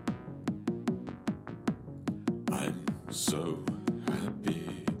 So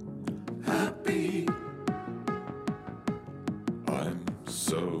happy, happy. I'm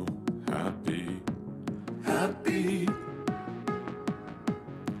so happy, happy.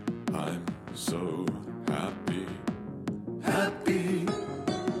 I'm so happy, happy.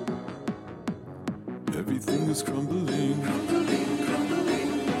 Everything is crumbling, crumbling,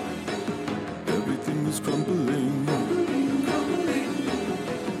 crumbling. Everything is crumbling, crumbling, crumbling.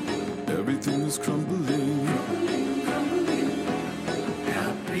 Everything is crumbling, crumbling.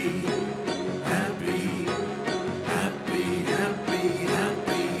 Happy, happy, happy, happy,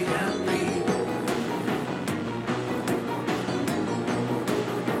 happy, happy.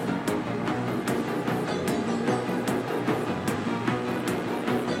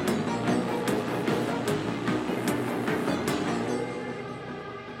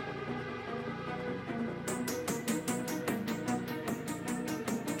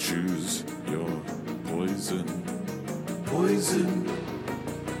 Choose your poison, poison.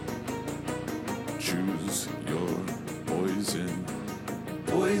 Choose your poison,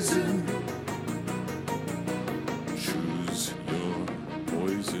 poison. Choose your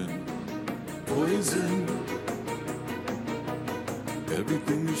poison, poison.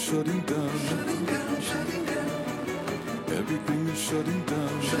 Everything is shutting down, shutting down, shutting down. Everything is shutting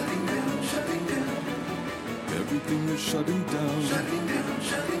down, shutting down, shutting down. Everything is shutting down, shutting down,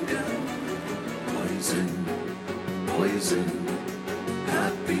 shutting down. Poison, poison.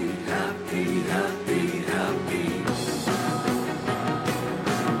 Happy, happy, happy, happy.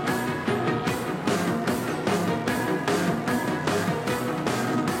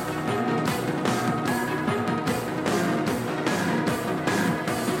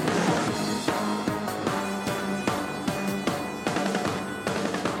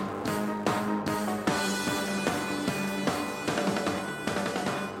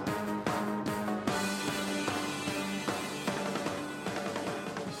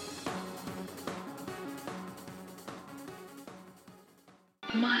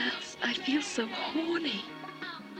 Miles, I feel so horny.